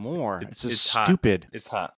even more. It's just hot. stupid. It's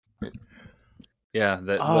hot. Yeah,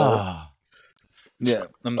 that. Ah. Yeah,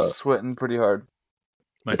 I'm sweating pretty hard.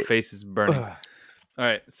 My face is burning. All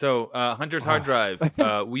right, so Hunter's hard drive.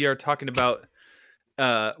 We are talking about.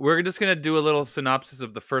 We're just gonna do a little synopsis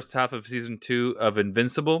of the first half of season 2 of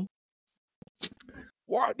Invincible.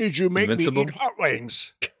 Why did you make Invincible? me eat hot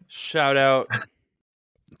wings? Shout out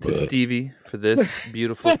to Stevie for this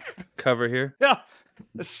beautiful cover here. Yeah.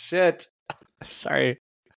 Shit. Sorry.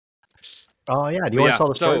 Oh yeah, do you But want yeah, to tell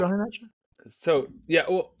the story so- behind that? John? So yeah,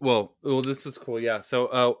 well, this was cool. Yeah,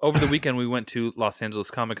 so over the weekend we went to Los Angeles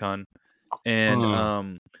Comic-Con,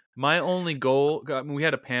 and my only goal. I mean, we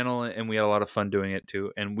had a panel and we had a lot of fun doing it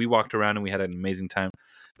too, and we walked around and we had an amazing time.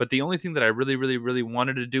 But the only thing that I really, really, really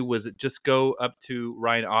wanted to do was just go up to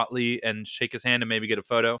Ryan Otley and shake his hand and maybe get a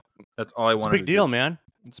photo. That's all I It's a wanted. big deal, man.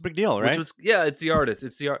 It's a big deal, right? Which was it's the artist.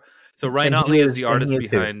 It's the art. So Ryan And he Otley is is- the and artist he is who?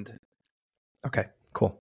 behind. Okay,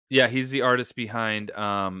 cool. Yeah, he's the artist behind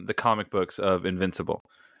the comic books of Invincible.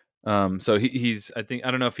 So he's I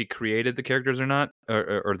don't know if he created the characters or not,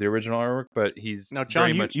 or the original artwork, but he's Now, John,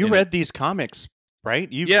 very much you in read it. these comics,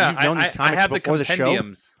 right? You've Yeah, known these comics I have before the the show.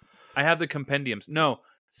 compendiums. I have the compendiums. No,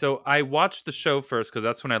 so I watched the show first because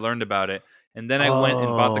that's when I learned about it, and then I went and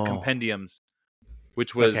bought the Oh. compendiums,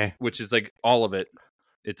 which is like all of it.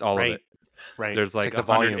 It's all of Right. it. Right. There's It's like the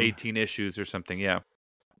volume. 118 issues or something. Yeah.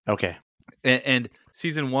 Okay. And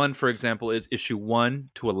season 1, for example, is issue 1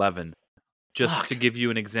 to 11, just Fuck. to give you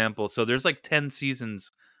an example. So there's like 10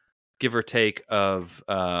 seasons, give or take, of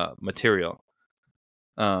material.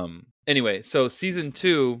 Anyway, so season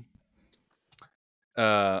 2,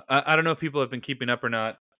 I don't know if people have been keeping up or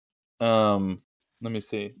not. Let me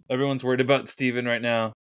see. Everyone's worried about Steven right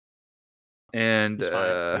now. And He's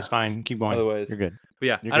fine. He's fine. Keep going. Otherwise, You're good. But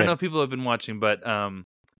yeah, You're I don't good. know if people have been watching, but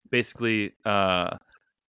basically,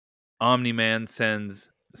 Omni-Man sends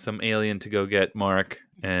some alien to go get Mark,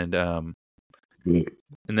 and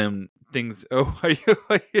then things. Oh, are you?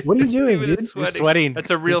 What are you doing, Steven is dude? You're sweating.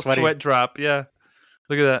 That's a real You're sweating. sweat drop. Yeah,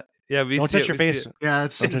 look at that. Yeah, we Don't see touch it, your we see face. it. Yeah,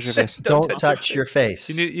 it's Don't touch your face. Don't touch your face.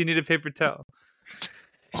 You need a paper towel.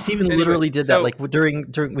 Steven Anyway, literally did that so- like during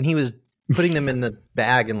when he was putting them in the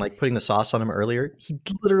bag and like putting the sauce on him earlier. He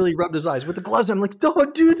literally rubbed his eyes with the gloves. I'm like,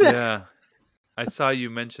 don't do that. Yeah, I saw you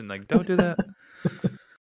mention like, don't do that.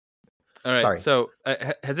 All right. Sorry. So,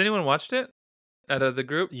 has anyone watched it out of the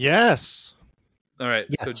group? Yes. All right.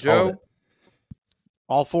 Yes, so all of Joe, it.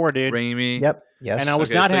 All 4, dude. Raimi. Yep. Yes. And I was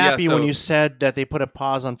Okay, not so yeah, happy when so- you said that they put a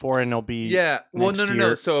pause on 4 and they'll be. Yeah. Well, next no.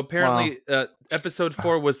 year. So apparently, episode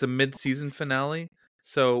 4 was the mid-season finale.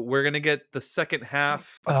 So we're gonna get the second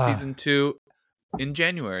half of season 2 in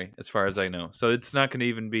January, as far as I know. So it's not gonna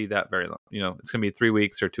even be that very long. You know, it's gonna be 3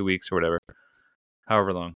 weeks or 2 weeks or whatever,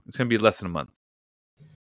 however long. It's gonna be less than a month.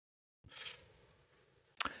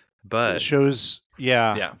 But It shows.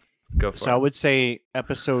 Yeah. yeah, go for So I it. would say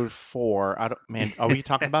episode 4. I don't. Man, are we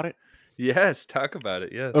talking about it? Yes, talk about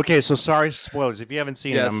it. Yes. Okay. So sorry, spoilers. If you haven't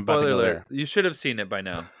seen it, I'm about to spoiler go alert. there. You should have seen it by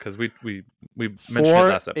now because we mentioned it 4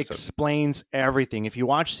 last episode. explains everything. If you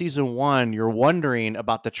watch season 1, you're wondering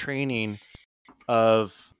about the training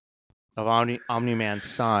of Omni-Man's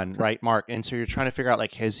son, right, Mark? And so you're trying to figure out,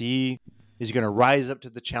 like, is he going to rise up to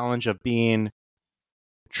the challenge of being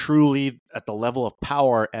truly at the level of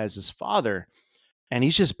power as his father? And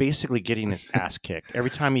he's just basically getting his ass kicked every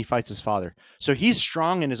time he fights his father. So he's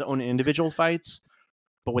strong in his own individual fights,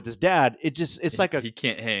 but with his dad, it's like he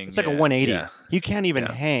can't hang. it's like a yeah, 180. Yeah. You can't even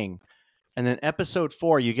Yeah. hang. And then episode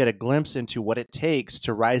 4, you get a glimpse into what it takes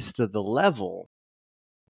to rise to the level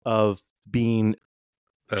of being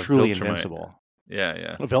truly Viltrumite. invincible.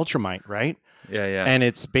 Yeah. Of Viltrumite, right? Yeah. And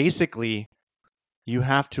it's basically you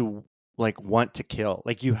have to like want to kill.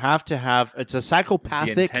 Like you have to have it's a the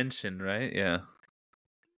psychopathic intention, right? Yeah.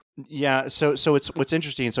 Yeah, so it's what's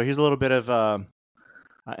interesting. So here's a little bit of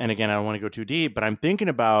and again, I don't want to go too deep, but I'm thinking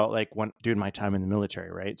about like doing my time in the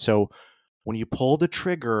military, right? So when you pull the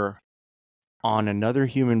trigger on another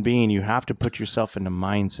human being, you have to put yourself in the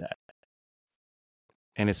mindset.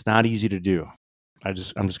 And it's not easy to do. I'm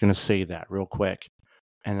just going to say that real quick,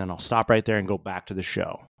 and then I'll stop right there and go back to the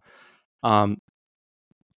show.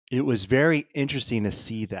 It was very interesting to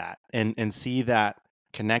see that and see that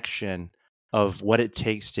connection of what it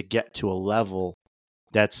takes to get to a level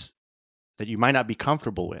that you might not be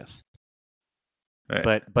comfortable with,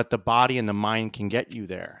 Right. but the body and the mind can get you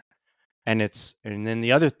there. And then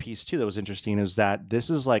the other piece too that was interesting is that this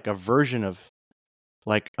is like a version of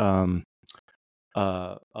like a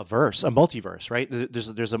multiverse, right?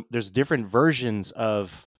 There's different versions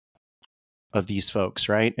of these folks,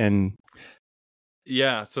 right? And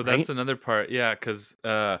Yeah, so that's Right? another part. Yeah, because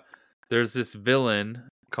there's this villain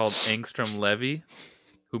called Angstrom Levy,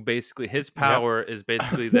 who basically his power is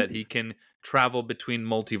basically that he can travel between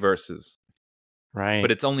multiverses, right,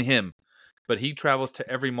 but it's only him. But he travels to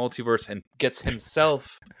every multiverse and gets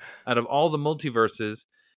himself out of all the multiverses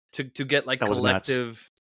to get like That was nuts. collective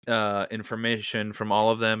information from all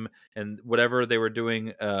of them, and whatever they were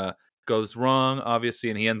doing goes wrong, obviously,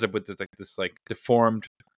 and he ends up with this deformed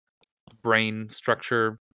brain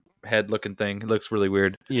structure, head looking thing. It looks really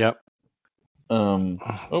weird. Yep.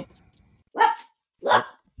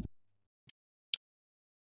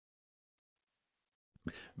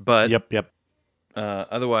 But Yep.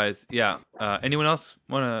 otherwise, yeah. Anyone else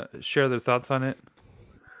want to share their thoughts on it?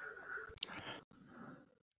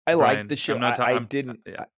 I Brian, liked the show. I'm not I I'm- didn't.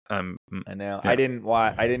 yeah, I know. Yeah. I didn't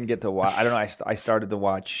watch. I didn't get to watch. I don't know. I started to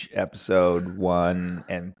watch episode 1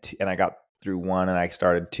 and 2, and I got through 1 and I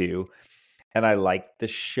started 2, and I liked the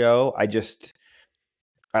show. I'm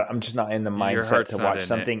just not in the mindset heart's to not watch in it.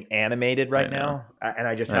 something animated right I know. now, and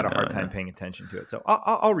I just I had a know, hard I time know. paying attention to it. So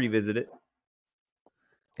I'll revisit it,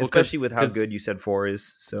 Well, especially with how 'cause- good you said 4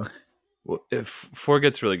 is. So Well, if 4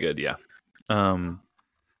 gets really good, yeah. I'll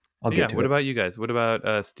Yeah. get to What it. about you guys? What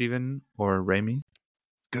about Steven or Raimi?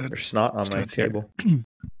 It's good. There's snot on It's my good. table.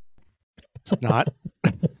 It's not.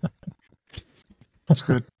 It's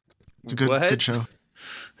good. It's a good What? good show.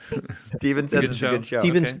 Steven says Good it's show. a good show.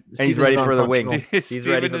 Steven's, Okay. And he's ready for the wing. non-functional. He's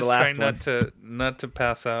ready for Steven the is last trying one. not to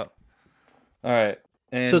pass out. All right.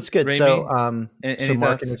 And So it's good. Raimi, So any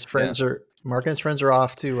Mark thoughts? and his friends are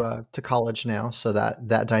off to college now, so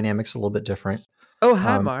that dynamic's a little bit different. Oh,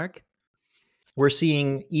 hi, Um, Mark. We're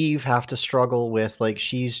seeing Eve have to struggle with, like,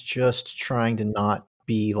 she's just trying to not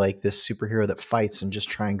be like this superhero that fights and just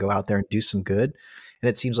try and go out there and do some good. And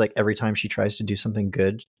it seems like every time she tries to do something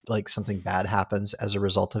good, like something bad happens as a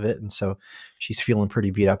result of it. And so she's feeling pretty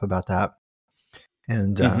beat up about that.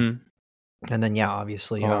 And Mhm. and then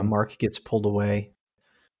obviously Um, Mark gets pulled away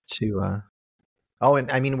to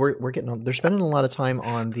and I mean we're getting they're spending a lot of time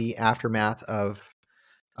on the aftermath of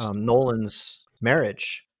Nolan's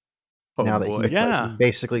marriage. Oh, now that boy. he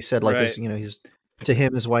basically said, like, Right. his to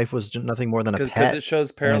him his wife was nothing more than a Because pet. it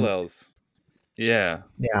shows parallels. Yeah.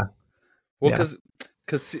 Yeah. Well, Yeah.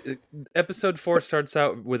 because episode 4 starts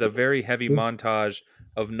out with a very heavy montage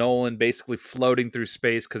of Nolan basically floating through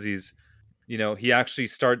space because he's, he actually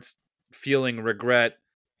starts feeling regret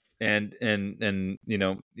and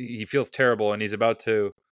he feels terrible and he's about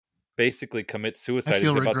to basically commit suicide. I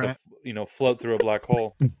feel He's about regret. to float through a black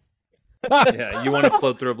hole. Yeah, you want to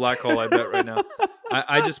float through a black hole, I bet right now.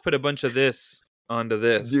 I just put a bunch of this onto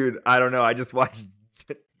this. Dude, I don't know. I just watched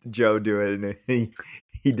Joe do it, and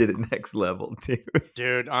he did it next level too.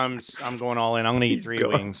 Dude, I'm going all in. I'm gonna eat He's 3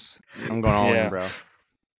 going- wings. I'm going all Yeah. in, bro.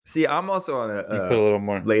 See, I'm also on You put a little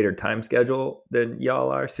more. later time schedule than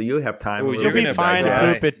y'all are, so you'll have time. Ooh, a you're You'll little be bit gonna to fine to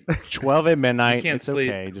digest. poop at 12 at midnight. You can't It's sleep.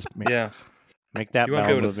 okay. Just Yeah, make that You won't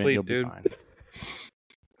be bowel able to movement. sleep, You'll be dude. fine.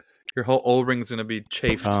 your whole O-ring's gonna be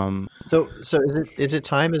chafed. So is it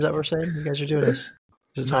time? Is that what we're saying? You guys are doing this?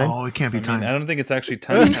 Is it time? No, it can't be I time. don't think it's actually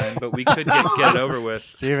time, but we could get it over with.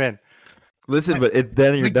 Steven, Listen, but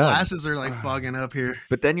then My you're done. glasses are like fogging up here.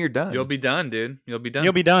 But then you're done. You'll be done, dude. You'll be done.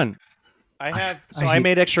 you'll be done. I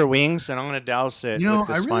made extra wings, and I'm gonna douse it You know, with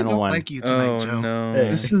I this really final don't one. like you tonight, Oh Joe. no! Hey.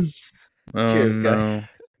 This is Oh, Cheers, guys. no.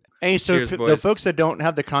 Hey, so Cheers, the boys. folks that don't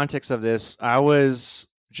have the context of this, I was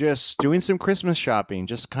just doing some Christmas shopping,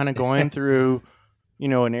 just kind of going through,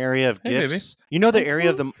 an area of Hey, gifts. You know, the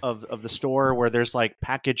area of the store where there's like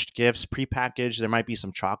packaged gifts, prepackaged. There might be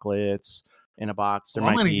some chocolates in a box. There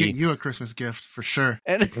I'm might gonna be. get you a Christmas gift for sure.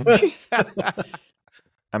 And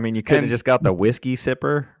I mean, you could have And- just got the whiskey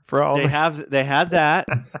sipper for all they this.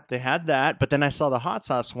 had that, but then I saw the hot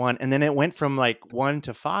sauce one, and then it went from like 1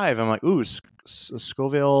 to 5. I'm like, ooh,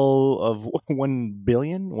 Scoville of 1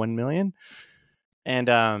 million, and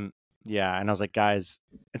and I was like, guys,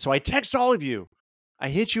 and so I text all of you. I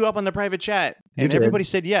hit you up on the private chat, You and did. everybody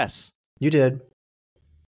said yes. You did.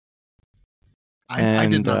 I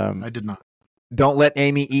did And, not. I did not. Don't let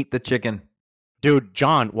Amy eat the chicken. Dude,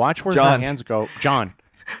 John, watch where John. her hands go. John,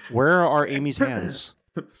 where are Amy's hands?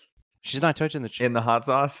 She's not touching the chicken. In the hot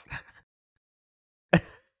sauce.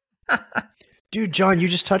 Dude, John, you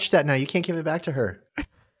just touched that now. You can't give it back to her.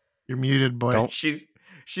 You're muted, boy. Don't- She's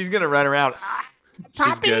gonna run around.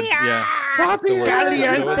 She's good. Yeah. Papi,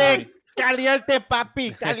 Caliente. Caliente,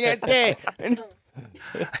 papi, caliente.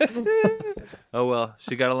 Oh well,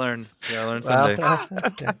 she got to learn. She got to learn someday.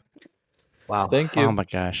 Okay. Wow. Thank you. Oh my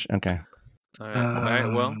gosh. Okay. All right.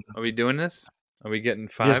 Well, are we doing this? Are we getting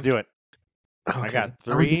 5? Let's do it. I Okay. got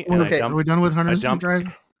Are we, 3, and okay, I are dumped. we done with Hunter's dumped- Drive?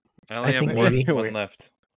 I only I have think one, maybe- one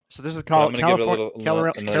left. So this is So I'm called gonna give it a California,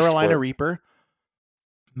 another Carolina squirt. Reaper.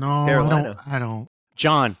 No, Carolina. I don't.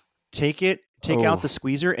 John, take Oh. out the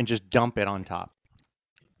squeezer and just dump it on top.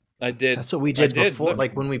 I did. That's what we did before, Look.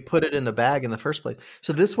 like when we put it in the bag in the first place.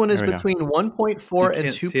 So this one is There we go. between 1.4 You and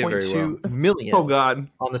can't see it very 2.2 million Oh God.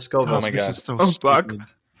 on the Scoville. Oh my This God. is so Oh, fuck. stupid.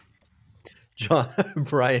 John,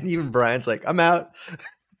 even Brian's like, I'm out.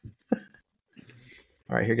 All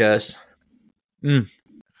right, here goes.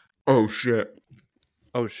 Oh shit.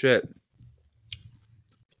 Oh shit.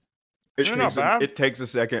 It takes a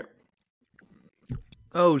second.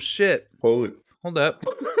 Oh shit. Holy. Hold up.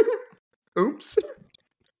 Oops.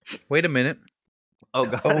 Wait a minute. Oh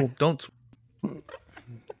God. Oh, don't.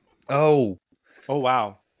 Oh. Oh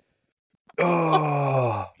wow.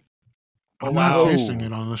 Oh. I'm wow. not tasting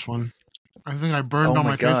it on this one. I think I burned Oh all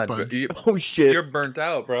my my God. taste buds. Oh shit. You're burnt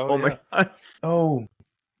out, bro. Oh my God. Oh.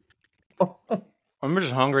 I'm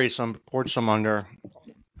just hungry, so I poured some under.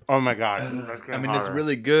 Oh my god. I mean, it's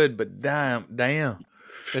really good, but damn.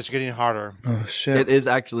 It's getting harder. Oh, shit. It is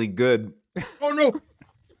actually good. Oh no!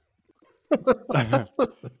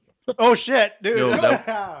 Oh shit, dude.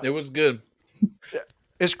 Yo, it was good.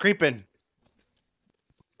 It's creeping.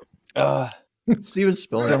 Steven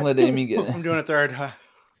spilling Don't it. let Amy get it. I'm doing a third.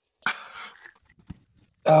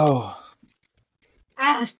 Oh.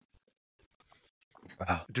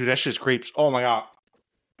 Dude, that shit creeps. Oh my god.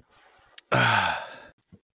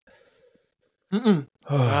 Mm-mm.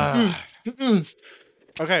 Mm-mm.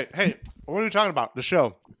 Okay, hey, what are we talking about? The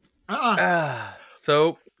show.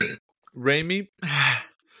 So, Raimi,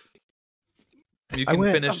 you can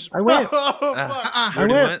finish. I went. You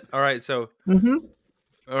already went. went? All right, so. Mm-hmm.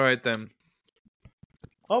 All right, then.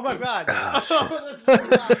 Oh my god.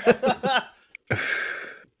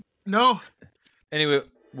 No. Anyway,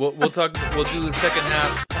 we'll talk. We'll do the second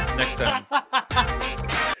half next time.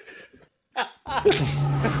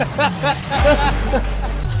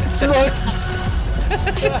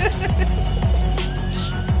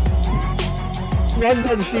 Run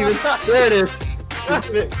button, Steven. There it is.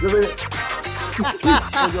 For your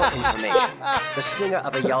information, the stinger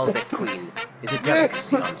of a Yalvik queen is a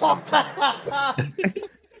delicacy on some planets.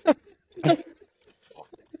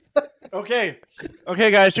 Okay,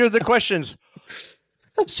 guys. Here's the questions.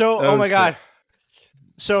 So, oh my god.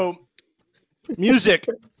 So, music.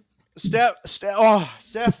 Steph.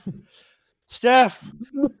 Steph. Steph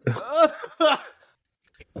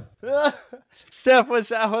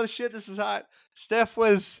was. Oh shit, this is hot. Steph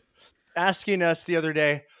was asking us the other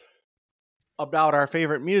day about our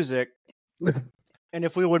favorite music, and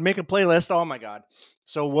if we would make a playlist. Oh my god.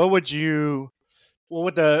 So, what would your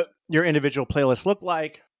individual playlist look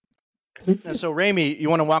like? And so, Raimi, you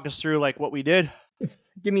want to walk us through like what we did?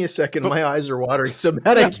 Give me a second. My eyes are watering so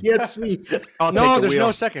bad I can't see. There's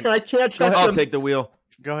no second. I can't touch I'll them. take the wheel.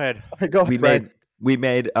 Go ahead. Go We ahead.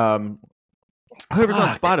 made whoever's on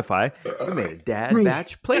Spotify, we made a Dad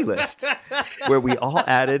Batch playlist where we all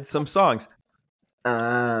added some songs. That's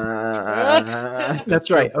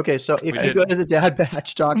right. Okay, so if you go to the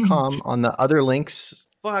dadbatch.com on the other links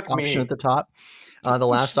option at the top, the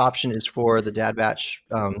last option is for the Dad Batch,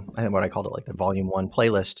 I think what I called it, like the Volume 1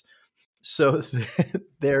 playlist. So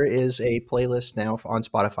there is a playlist now on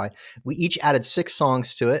Spotify. We each added 6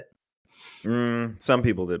 songs to it. Some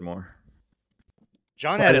people did more.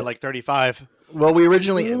 John added like 35. Well, we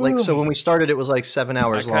originally, so when we started, it was like 7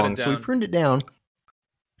 hours long. So we pruned it down.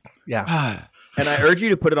 Yeah. And I urge you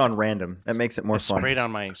to put it on random. That makes it more fun. Right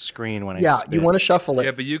on my screen when I spit. You want to shuffle it.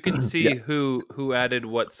 Yeah, but you can see who added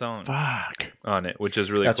what song on it, which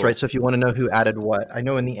is really That's cool. right. So if you want to know who added what, I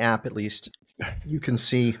know in the app at least, you can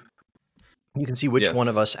see which one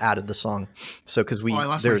of us added the song. So because I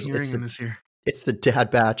lost my hearing in this here. It's the Dad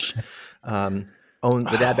Batch. The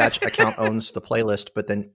Dad Batch account owns the playlist, but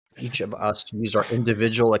then each of us used our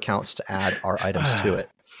individual accounts to add our items to it.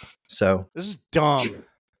 So this is dumb.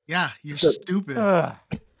 Yeah, you're stupid. You're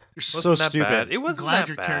so stupid. Bad. It wasn't glad that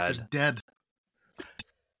your bad. character's dead.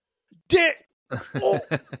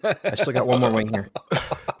 I still got one more wing here.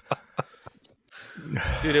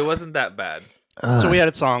 Dude, it wasn't that bad. So we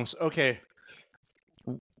added songs. Okay.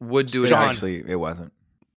 Would do it. John, actually, it wasn't.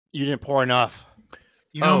 You didn't pour enough.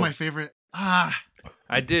 You know my favorite. I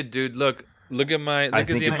did, dude. Look at the amount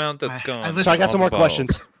that's gone. So I got some more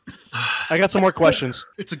questions.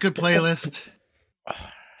 It's a good playlist.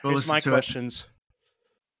 Here's my questions.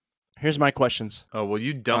 Here's my questions. Oh well,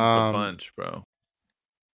 you dumped a bunch, bro.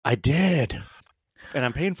 I did, and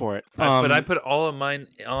I'm paying for it. But I put all of mine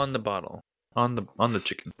on the bottle, on the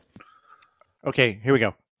chicken. Okay, here we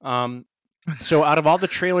go. So out of all the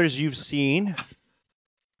trailers you've seen,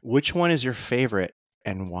 which one is your favorite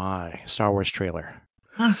and why? Star Wars trailer.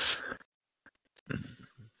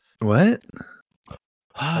 What?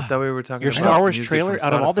 I thought we were talking Your about Star Wars music trailer. from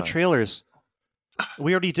Out of all the Spotify. trailers,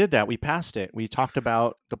 we already did that. We passed it. We talked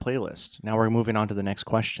about the playlist. Now we're moving on to the next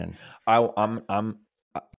question. Can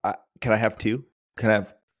I have two? Can I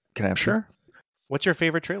have Sure. What's your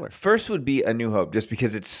favorite trailer? First would be A New Hope, just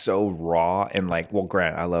because it's so raw and like, well,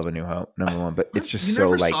 Grant, I love A New Hope, number one, but it's just You so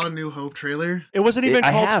never like. saw a New Hope trailer? It wasn't even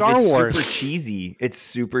called Star it's Wars. Super cheesy. It's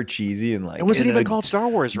super cheesy and like. It wasn't in even called Star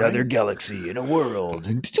Wars, right? Another galaxy in a world.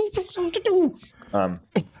 And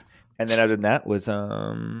then other than that was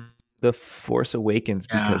The Force Awakens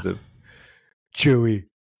because of Chewie.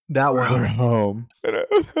 That We're one. home.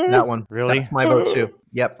 That one. Really? That's my vote too.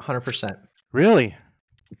 Yep, 100%. Really?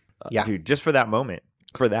 Yeah. Dude, just for that moment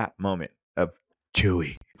of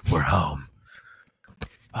Chewie, we're home.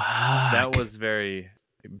 That was very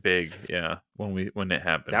big. Yeah, when it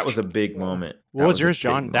happened. That was a big moment. What was yours,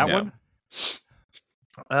 John? That one?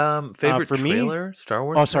 Favorite for me? trailer? Star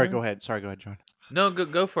Wars. Oh, sorry. trailer? Go ahead. Sorry, go ahead, John. No,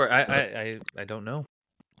 go for it. I don't know.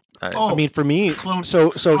 I mean, for me, Clone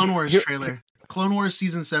Wars trailer, Clone Wars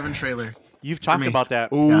season 7 trailer. You've talked about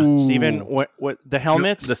that, Ooh. Steven. What the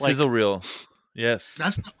helmets, the sizzle reel. Yes,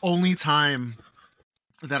 that's the only time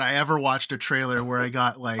that I ever watched a trailer where I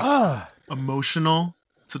got like emotional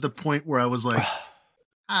to the point where I was like,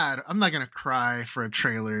 I'm not gonna cry for a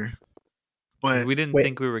trailer. But we didn't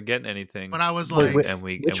think we were getting anything. But I was like,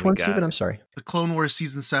 which one, Steven? I'm sorry. The Clone Wars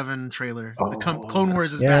season 7 trailer. Clone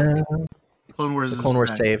Wars is back. Clone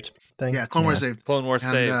Wars saved thing. Yeah, Clone Wars saved. Clone Wars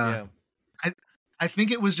saved. Yeah. I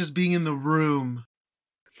think it was just being in the room.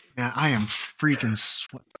 Man, I am freaking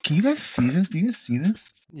Can you guys see this? Do you guys see this?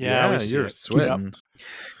 Yeah, you're sweating.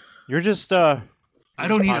 You're just I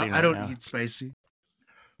don't need spicy.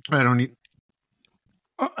 I don't need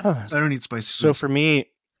spicy. So for me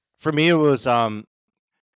it was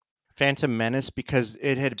Phantom Menace because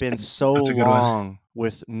it had been so long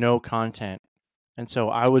with no content. And so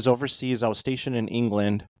I was overseas. I was stationed in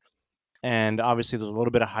England. And obviously there's a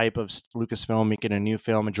little bit of hype of Lucasfilm making a new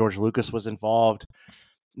film, and George Lucas was involved.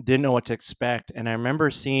 Didn't know what to expect. And I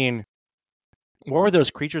remember seeing, what were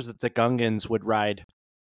those creatures that the Gungans would ride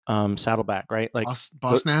saddleback, right? Like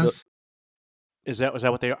Boss Nass? Was that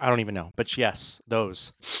what they? I don't even know. But yes,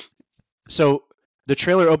 those. So the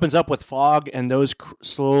trailer opens up with fog and those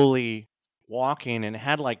slowly walking, and it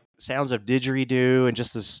had like sounds of didgeridoo and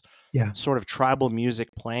just this sort of tribal music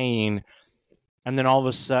playing. And then all of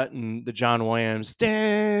a sudden, the John Williams,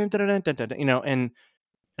 and then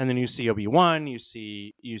you see Obi-Wan, you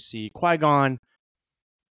see Qui-Gon.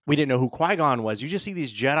 We didn't know who Qui-Gon was. You just see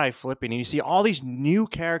these Jedi flipping, and you see all these new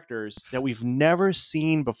characters that we've never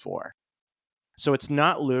seen before. So it's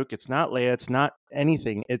not Luke, it's not Leia, it's not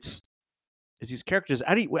anything. It's these characters.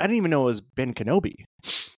 I didn't even know it was Ben Kenobi.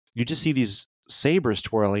 You just see these sabers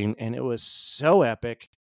twirling, and it was so epic.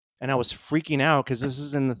 And I was freaking out because this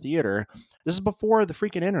is in the theater. This is before the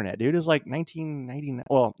freaking internet, dude. It was like 1999.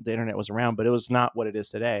 Well, the internet was around, but it was not what it is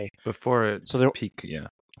today. Before its peak, yeah.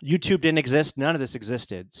 YouTube didn't exist. None of this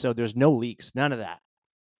existed. So there's no leaks. None of that.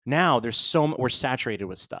 Now we're saturated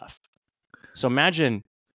with stuff. So imagine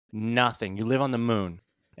nothing. You live on the moon,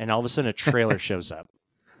 and all of a sudden a trailer shows up.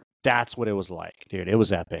 That's what it was like, dude. It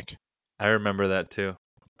was epic. I remember that too.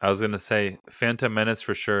 I was going to say Phantom Menace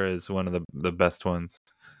for sure is one of the best ones.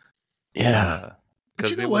 Yeah.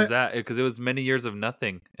 Because it was many years of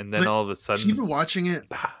nothing, and then all of a sudden, even watching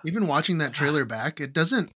that trailer back, it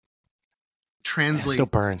doesn't translate still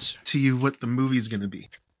burns to you what the movie's going to be.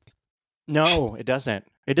 No, it doesn't.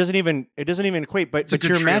 It doesn't even equate. But your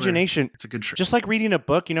trailer. imagination, it's a good trailer. Just like reading a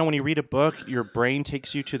book. You know, when you read a book, your brain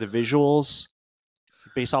takes you to the visuals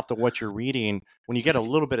based off of what you're reading. When you get a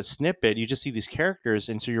little bit of snippet, you just see these characters,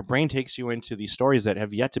 and so your brain takes you into these stories that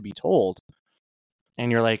have yet to be told. And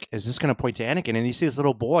you're like, is this going to point to Anakin? And you see this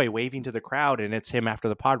little boy waving to the crowd, and it's him after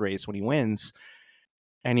the pod race when he wins.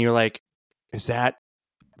 And you're like, is that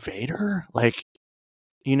Vader? Like,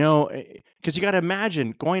 you know, because you got to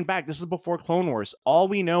imagine going back. This is before Clone Wars. All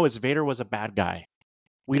we know is Vader was a bad guy.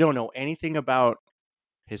 We don't know anything about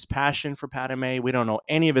his passion for Padme. We don't know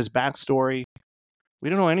any of his backstory. We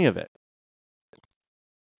don't know any of it.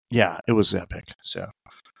 Yeah, it was epic. So,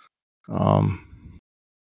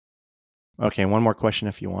 okay, one more question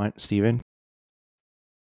if you want, Steven.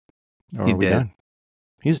 Or He's are we dead. done?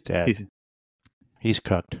 He's dead. He's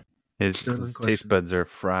cooked. His taste buds are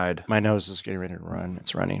fried. My nose is getting ready to run.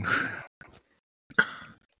 It's running.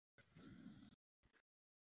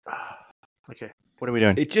 Okay, what are we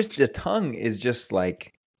doing? It just, the tongue is just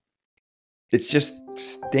like, it's just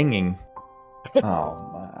stinging.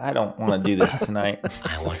 Oh, I don't want to do this tonight.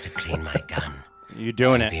 I want to clean my gun. You're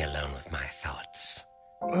doing it. Be alone with my thoughts.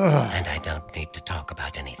 And I don't need to talk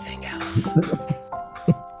about anything else.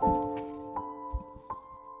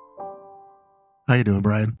 How you doing,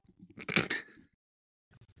 Brian?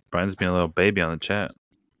 Brian's being a little baby on the chat.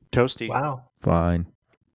 Toasty. Wow. Fine.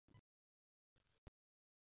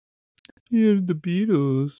 You're the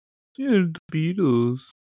Beatles. You're the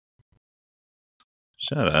Beatles.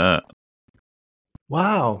 Shut up.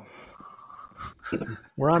 Wow.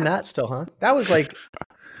 We're on that still, huh? That was like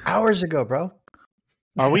hours ago, bro.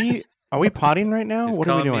 Are we potting right now? He's What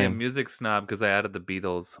are we calling me a doing? music snob because I added the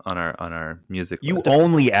Beatles on our music You list.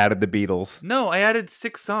 only added the Beatles. No, I added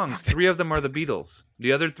 6 songs. 3 of them are the Beatles.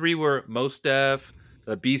 The other 3 were Mos Def,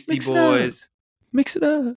 the Beastie Boys. Mix it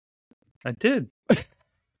up. I did.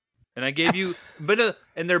 And I gave you,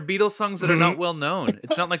 and they're Beatles songs that are not well known.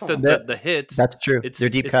 It's not like the hits. That's true. It's, They're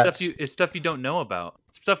deep it's cuts. It's stuff you don't know about.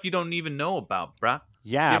 It's stuff you don't even know about, bruh.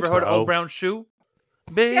 Yeah, You ever heard of bro. Old Brown Shoe?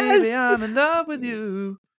 Baby, Yes. I'm in love with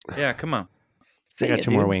you. Yeah, come on. I got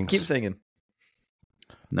two more wings. Keep singing.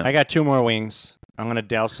 No. I got 2 more wings. I'm gonna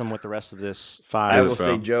douse them with the rest of this 5. I will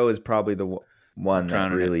say Joe is probably the one that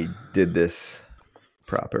Drowning it. really did this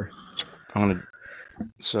proper. I'm gonna.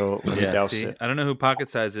 So let me Yeah, douse see, it. I don't know who Pocket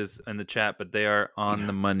Size is in the chat, but they are on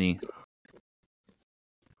the money.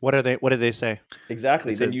 What are they? What did they say?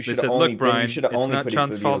 Exactly. They Then said, you they should said, only. look, Brian, you should it's only not put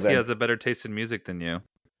Sean's the fault. Beatles He in. has a better taste in music than you.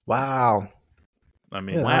 Wow. I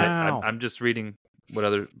mean, Yeah. Wow. I'm just reading what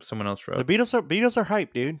someone else The wrote. Beatles are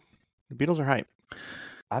hype, dude. The Beatles are hype.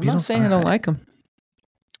 I'm not saying I don't like them.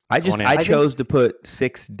 I chose to put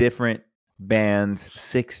 6 different bands,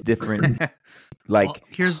 6 different like.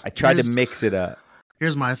 Well, I tried to mix it up.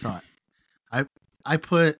 Here's my thought. I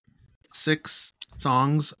put 6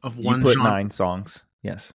 songs of one You put genre. 9 songs.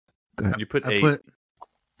 Yes. Go ahead. You put 8.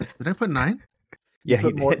 Did I put 9? Yeah,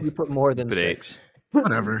 You put more than Put 6.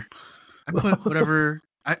 Whatever. I put whatever.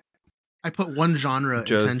 I put one genre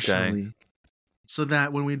Joe's intentionally, dying. so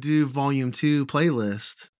that when we do Volume 2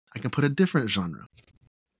 playlist, I can put a different genre.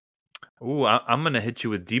 Ooh, I'm gonna hit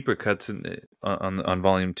you with deeper cuts on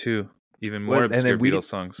Volume 2, even more Well, obscure we Beatles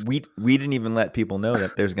songs. We didn't even let people know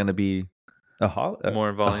that there's going to be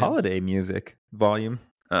More volumes. a holiday music volume.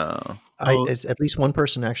 Oh, At least one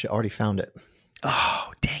person actually already found it.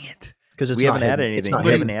 Oh, dang it! Because it's We not haven't added hidden. It's anything. not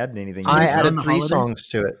We hidden. haven't added anything. Somebody I found added the 3 holiday? songs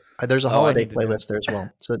to it. There's a Oh, I holiday need to know. playlist there as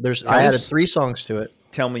well. So I Guys? added 3 songs to it.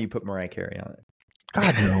 Tell me you put Mariah Carey on it.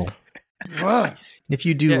 God no. And if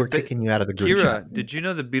you do, Yeah, we're but kicking you out of the group Kira, chat. did you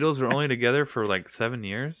know the Beatles were only together for like 7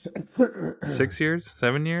 years, 6 years,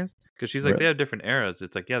 7 years? Because she's like, they have different eras.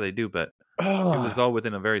 It's like, yeah, they do, but it was all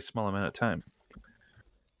within a very small amount of time.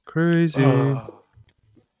 Crazy.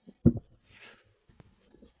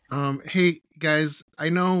 Hey guys, I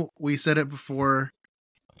know we said it before,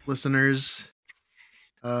 listeners,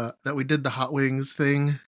 that we did the hot wings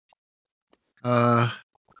thing, because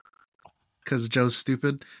Joe's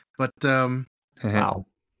stupid. But Wow.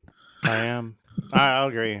 I am. I'll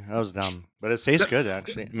agree. That was dumb, but it tastes good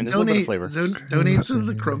actually. I mean, there's a little bit of flavor. donate to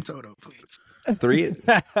the Chrome Toto, please. 3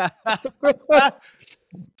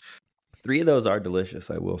 of those are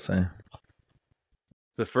delicious, I will say.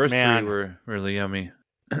 The first Man. 3 were really yummy.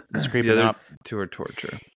 It's The creeping other up. 2 are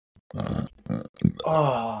torture,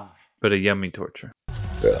 Oh, but a yummy torture.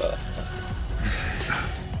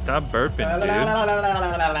 Stop burping, dude.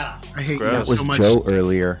 I hate Gross. you so much. Joe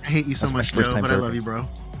earlier. I hate you so That's my much, first Joe, time but I burping. love you, bro.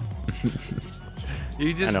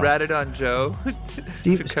 You just know. ratted on Joe. to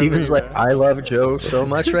cover Steven's your like, ass. I love Joe so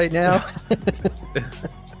much right now.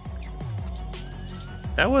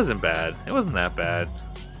 That wasn't bad. It wasn't that bad.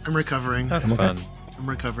 I'm recovering. That's fun. I'm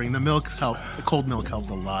recovering. The milk helped. The cold milk helped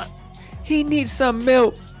a lot. He needs some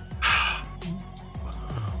milk.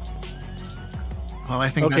 Well, I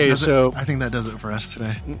think Okay, that does so- it. I think that does it for us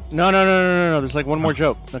today. no. There's like one more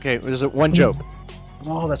joke. Okay, there's one joke.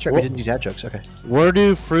 Oh, that's right. We didn't do dad jokes. Okay. Where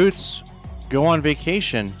do fruits go on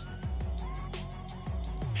vacation?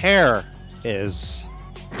 Pear is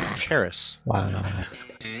Paris. Wow.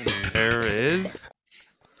 There is.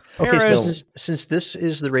 Okay, so Paris. since this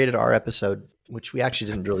is the rated R episode, which we actually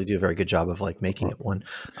didn't really do a very good job of like making it one,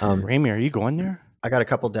 Ramy, are you going there? I got a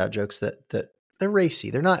couple dad jokes that they're racy.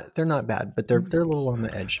 They're not bad, but they're a little on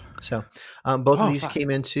the edge. So both of these came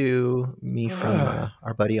into me from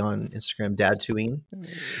our buddy on Instagram, Dad Tueen.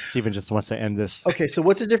 Steven just wants to end this. Okay, so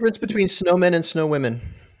what's the difference between snowmen and snow women?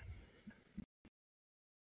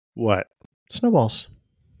 What? Snowballs.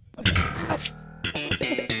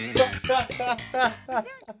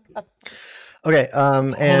 Okay,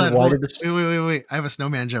 and why did this? Wait! I have a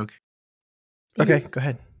snowman joke. Okay, go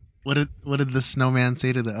ahead. What did the snowman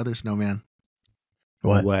say to the other snowman?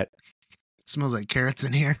 What? What? Smells like carrots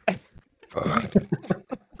in here.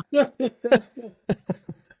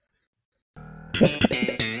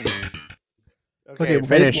 Okay,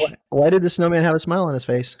 finish. Why did the snowman have a smile on his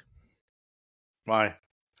face? Why?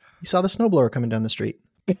 He saw the snowblower coming down the street.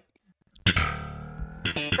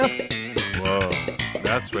 Whoa,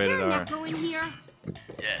 that's rated R. Echo in here?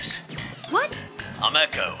 Yes, What? I'm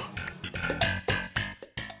Echo.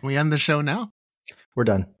 We end the show now. We're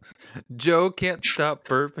done. Joe can't stop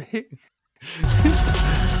burping.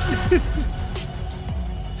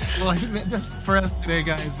 Well, I think that's it for us today,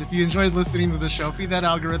 guys. If you enjoyed listening to the show, feed that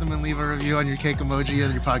algorithm and leave a review on your cake emoji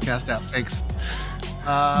and your podcast app. Thanks.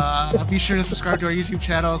 Be sure to subscribe to our YouTube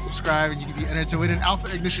channel. Subscribe, and you can be entered to win an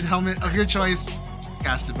Alpha Ignition helmet of your choice,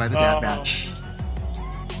 casted by the Dad Batch.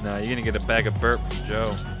 Nah, you're gonna get a bag of burp from Joe.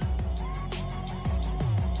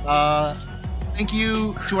 Thank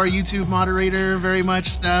you to our YouTube moderator very much,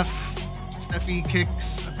 Steph. Steffi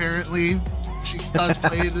Kicks, apparently. She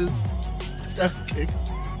cosplayed as Steffi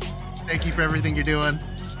Kicks. Thank you for everything you're doing.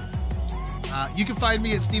 You can find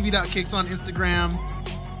me at stevie.kicks on Instagram,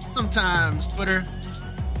 sometimes Twitter.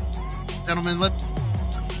 Gentlemen,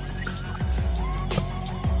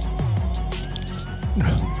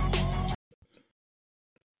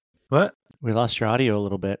 What? We lost your audio a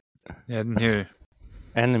little bit. Yeah, I didn't hear.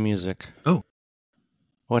 And the music. Oh.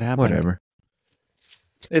 What happened? Whatever.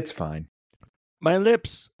 It's fine. My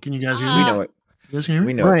lips. Can you guys hear me? We know it. You guys hear me?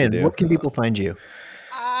 We know Ryan, what to do. what can people find you?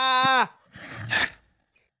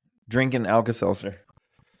 Drinking Alka-Seltzer.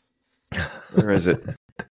 Where is it?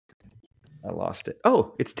 I lost it.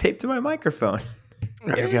 Oh, it's taped to my microphone.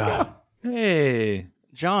 There you go. Hey.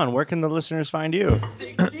 John, where can the listeners find you?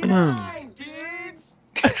 69 dudes!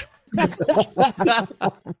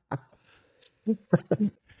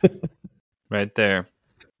 Right there.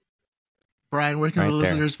 Brian, where can the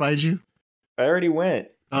listeners find you? I already went.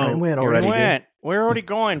 Oh, I went You already. went. We're already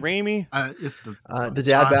going, Ramey. It's the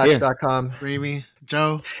thedadbatch.com. Ramey,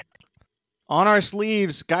 Joe. On our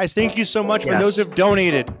sleeves. Guys, thank you so much for Yes. those who've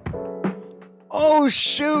donated. Oh,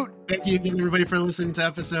 shoot. Thank you again, everybody, for listening to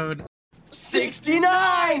episode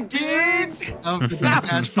 69 dudes! of the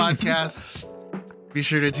Dispatch Podcast. Be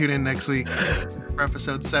sure to tune in next week for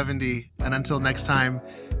episode 70. And until next time,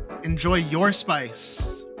 enjoy your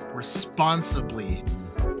spice responsibly.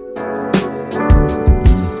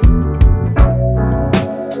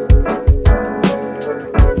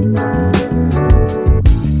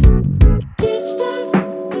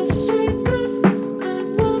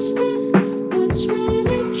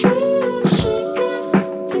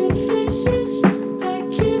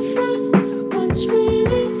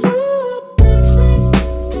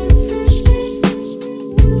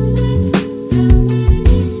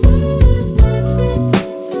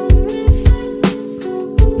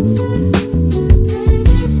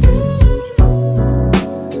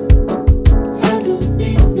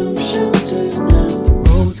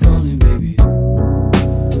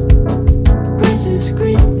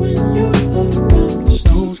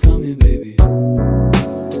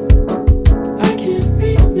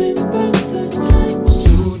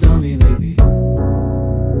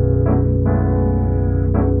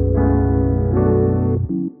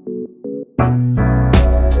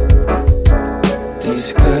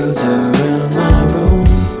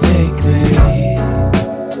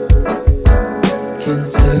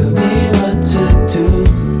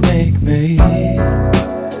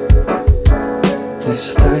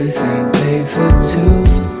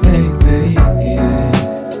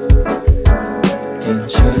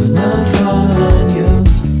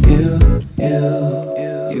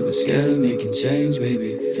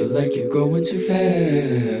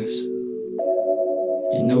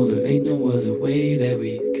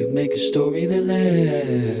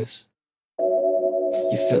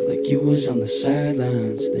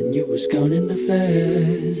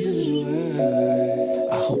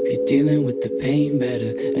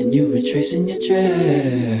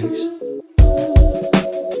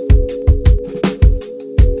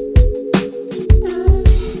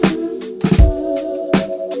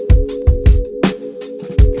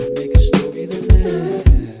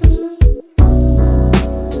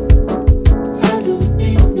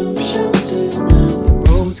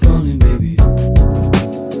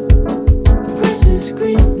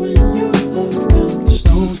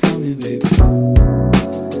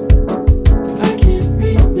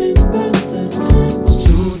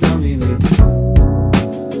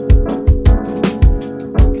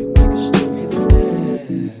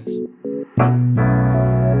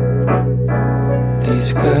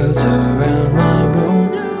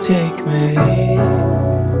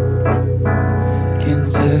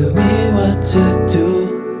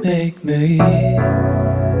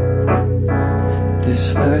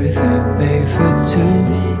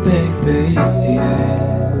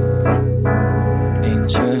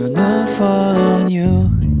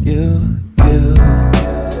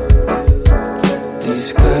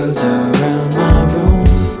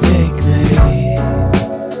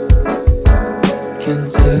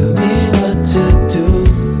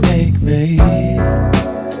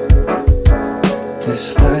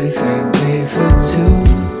 This life ain't made for two,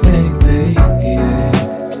 baby.